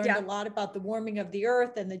 I learned a lot about the warming of the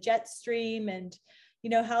earth and the jet stream, and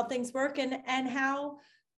how things work, and how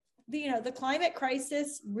the climate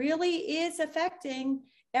crisis really is affecting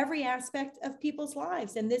every aspect of people's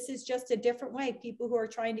lives. And this is just a different way. People who are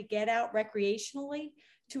trying to get out recreationally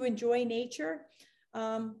to enjoy nature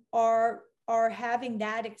are having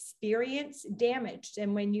that experience damaged.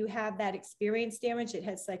 And when you have that experience damaged, it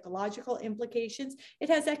has psychological implications. It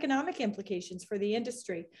has economic implications for the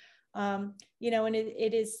industry. And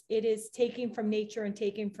it is taking from nature and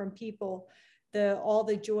taking from people all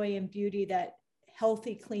the joy and beauty that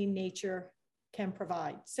healthy, clean nature can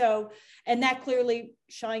provide. So, and that clearly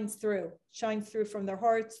shines through from their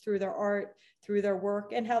hearts, through their art, through their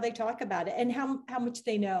work, and how they talk about it and how much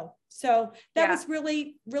they know. So that was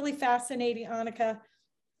really, really fascinating, Annika.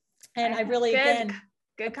 And I really, again,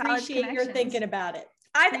 appreciate your thinking about it.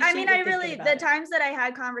 I mean, I really, the times that I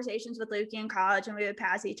had conversations with Lukey in college and we would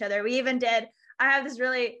pass each other, I have this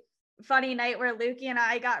really funny night where Lukey and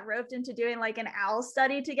I got roped into doing like an owl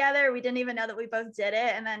study together. We didn't even know that we both did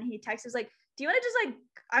it. And then he texted us like, do you want to just like,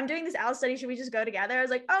 I'm doing this owl study. Should we just go together? I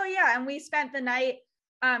was like, oh yeah. And we spent the night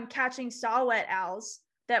catching saw-whet owls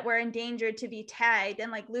that were endangered to be tagged.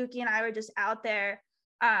 And like Lukey and I were just out there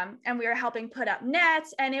and we were helping put up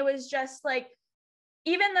nets. And it was just like,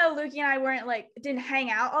 even though Lukey and I didn't hang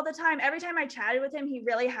out all the time, every time I chatted with him, he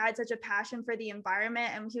really had such a passion for the environment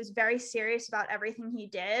and he was very serious about everything he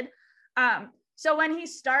did. So when he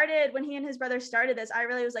and his brother started this, I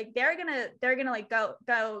really was like, they're gonna like go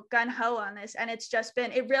gun ho on this. And it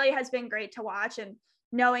really has been great to watch, and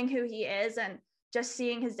knowing who he is and just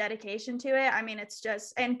seeing his dedication to it. I mean,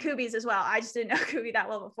 and Kubi's as well. I just didn't know Kubi that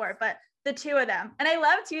well before, but the two of them. And I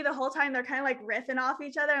love too, the whole time they're kind of like riffing off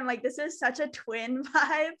each other. I'm like, this is such a twin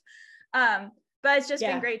vibe. But it's just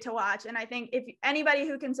been great to watch. And I think if anybody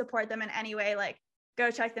who can support them in any way, like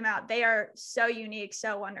go check them out. They are so unique,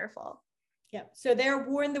 so wonderful. Yeah. So they're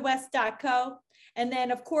warnthewest.co. And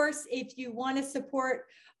then of course, if you want to support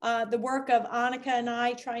the work of Annika and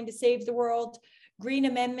I trying to save the world,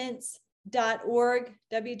 greenamendments.org,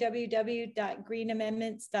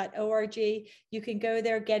 www.greenamendments.org. You can go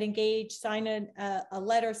there, get engaged, sign a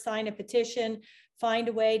letter, sign a petition, find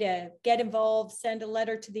a way to get involved, send a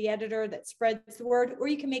letter to the editor that spreads the word, or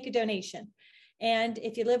you can make a donation. And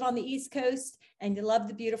if you live on the East Coast and you love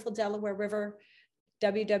the beautiful Delaware River,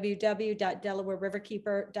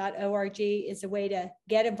 www.delawareriverkeeper.org is a way to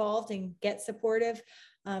get involved and get supportive.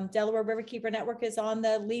 Delaware Riverkeeper Network is on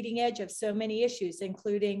the leading edge of so many issues,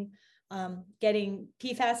 including getting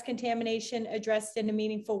PFAS contamination addressed in a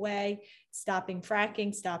meaningful way, stopping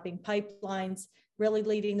fracking, stopping pipelines, really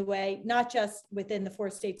leading the way, not just within the 4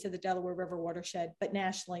 states of the Delaware River watershed, but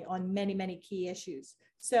nationally on many, many key issues.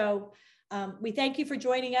 So we thank you for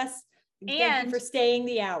joining us. Thank you for staying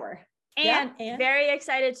the hour. And very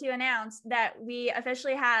excited to announce that we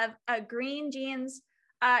officially have a Green Jeans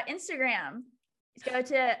Instagram. Go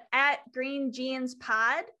to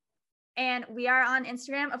 @GreenJeansPod. And we are on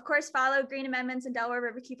Instagram. Of course, follow Green Amendments and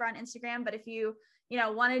Delaware Riverkeeper on Instagram. But if you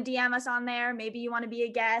want to DM us on there, maybe you want to be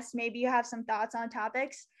a guest, maybe you have some thoughts on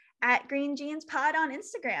topics, @GreenJeansPod on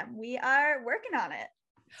Instagram. We are working on it.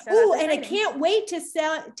 So and I can't wait to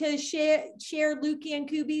share Lukey and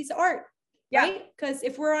Kubi's art. Yeah. Right? Because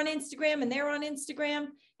if we're on Instagram and they're on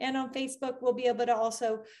Instagram and on Facebook, we'll be able to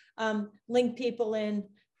also link people in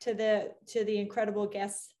to the incredible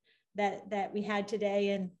guests that we had today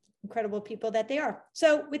and incredible people that they are.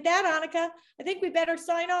 So with that, Annika, I think we better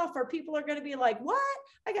sign off or people are going to be like, what?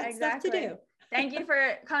 I got stuff to do. Thank you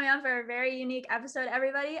for coming on for a very unique episode,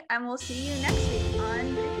 everybody. And we'll see you next week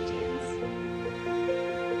on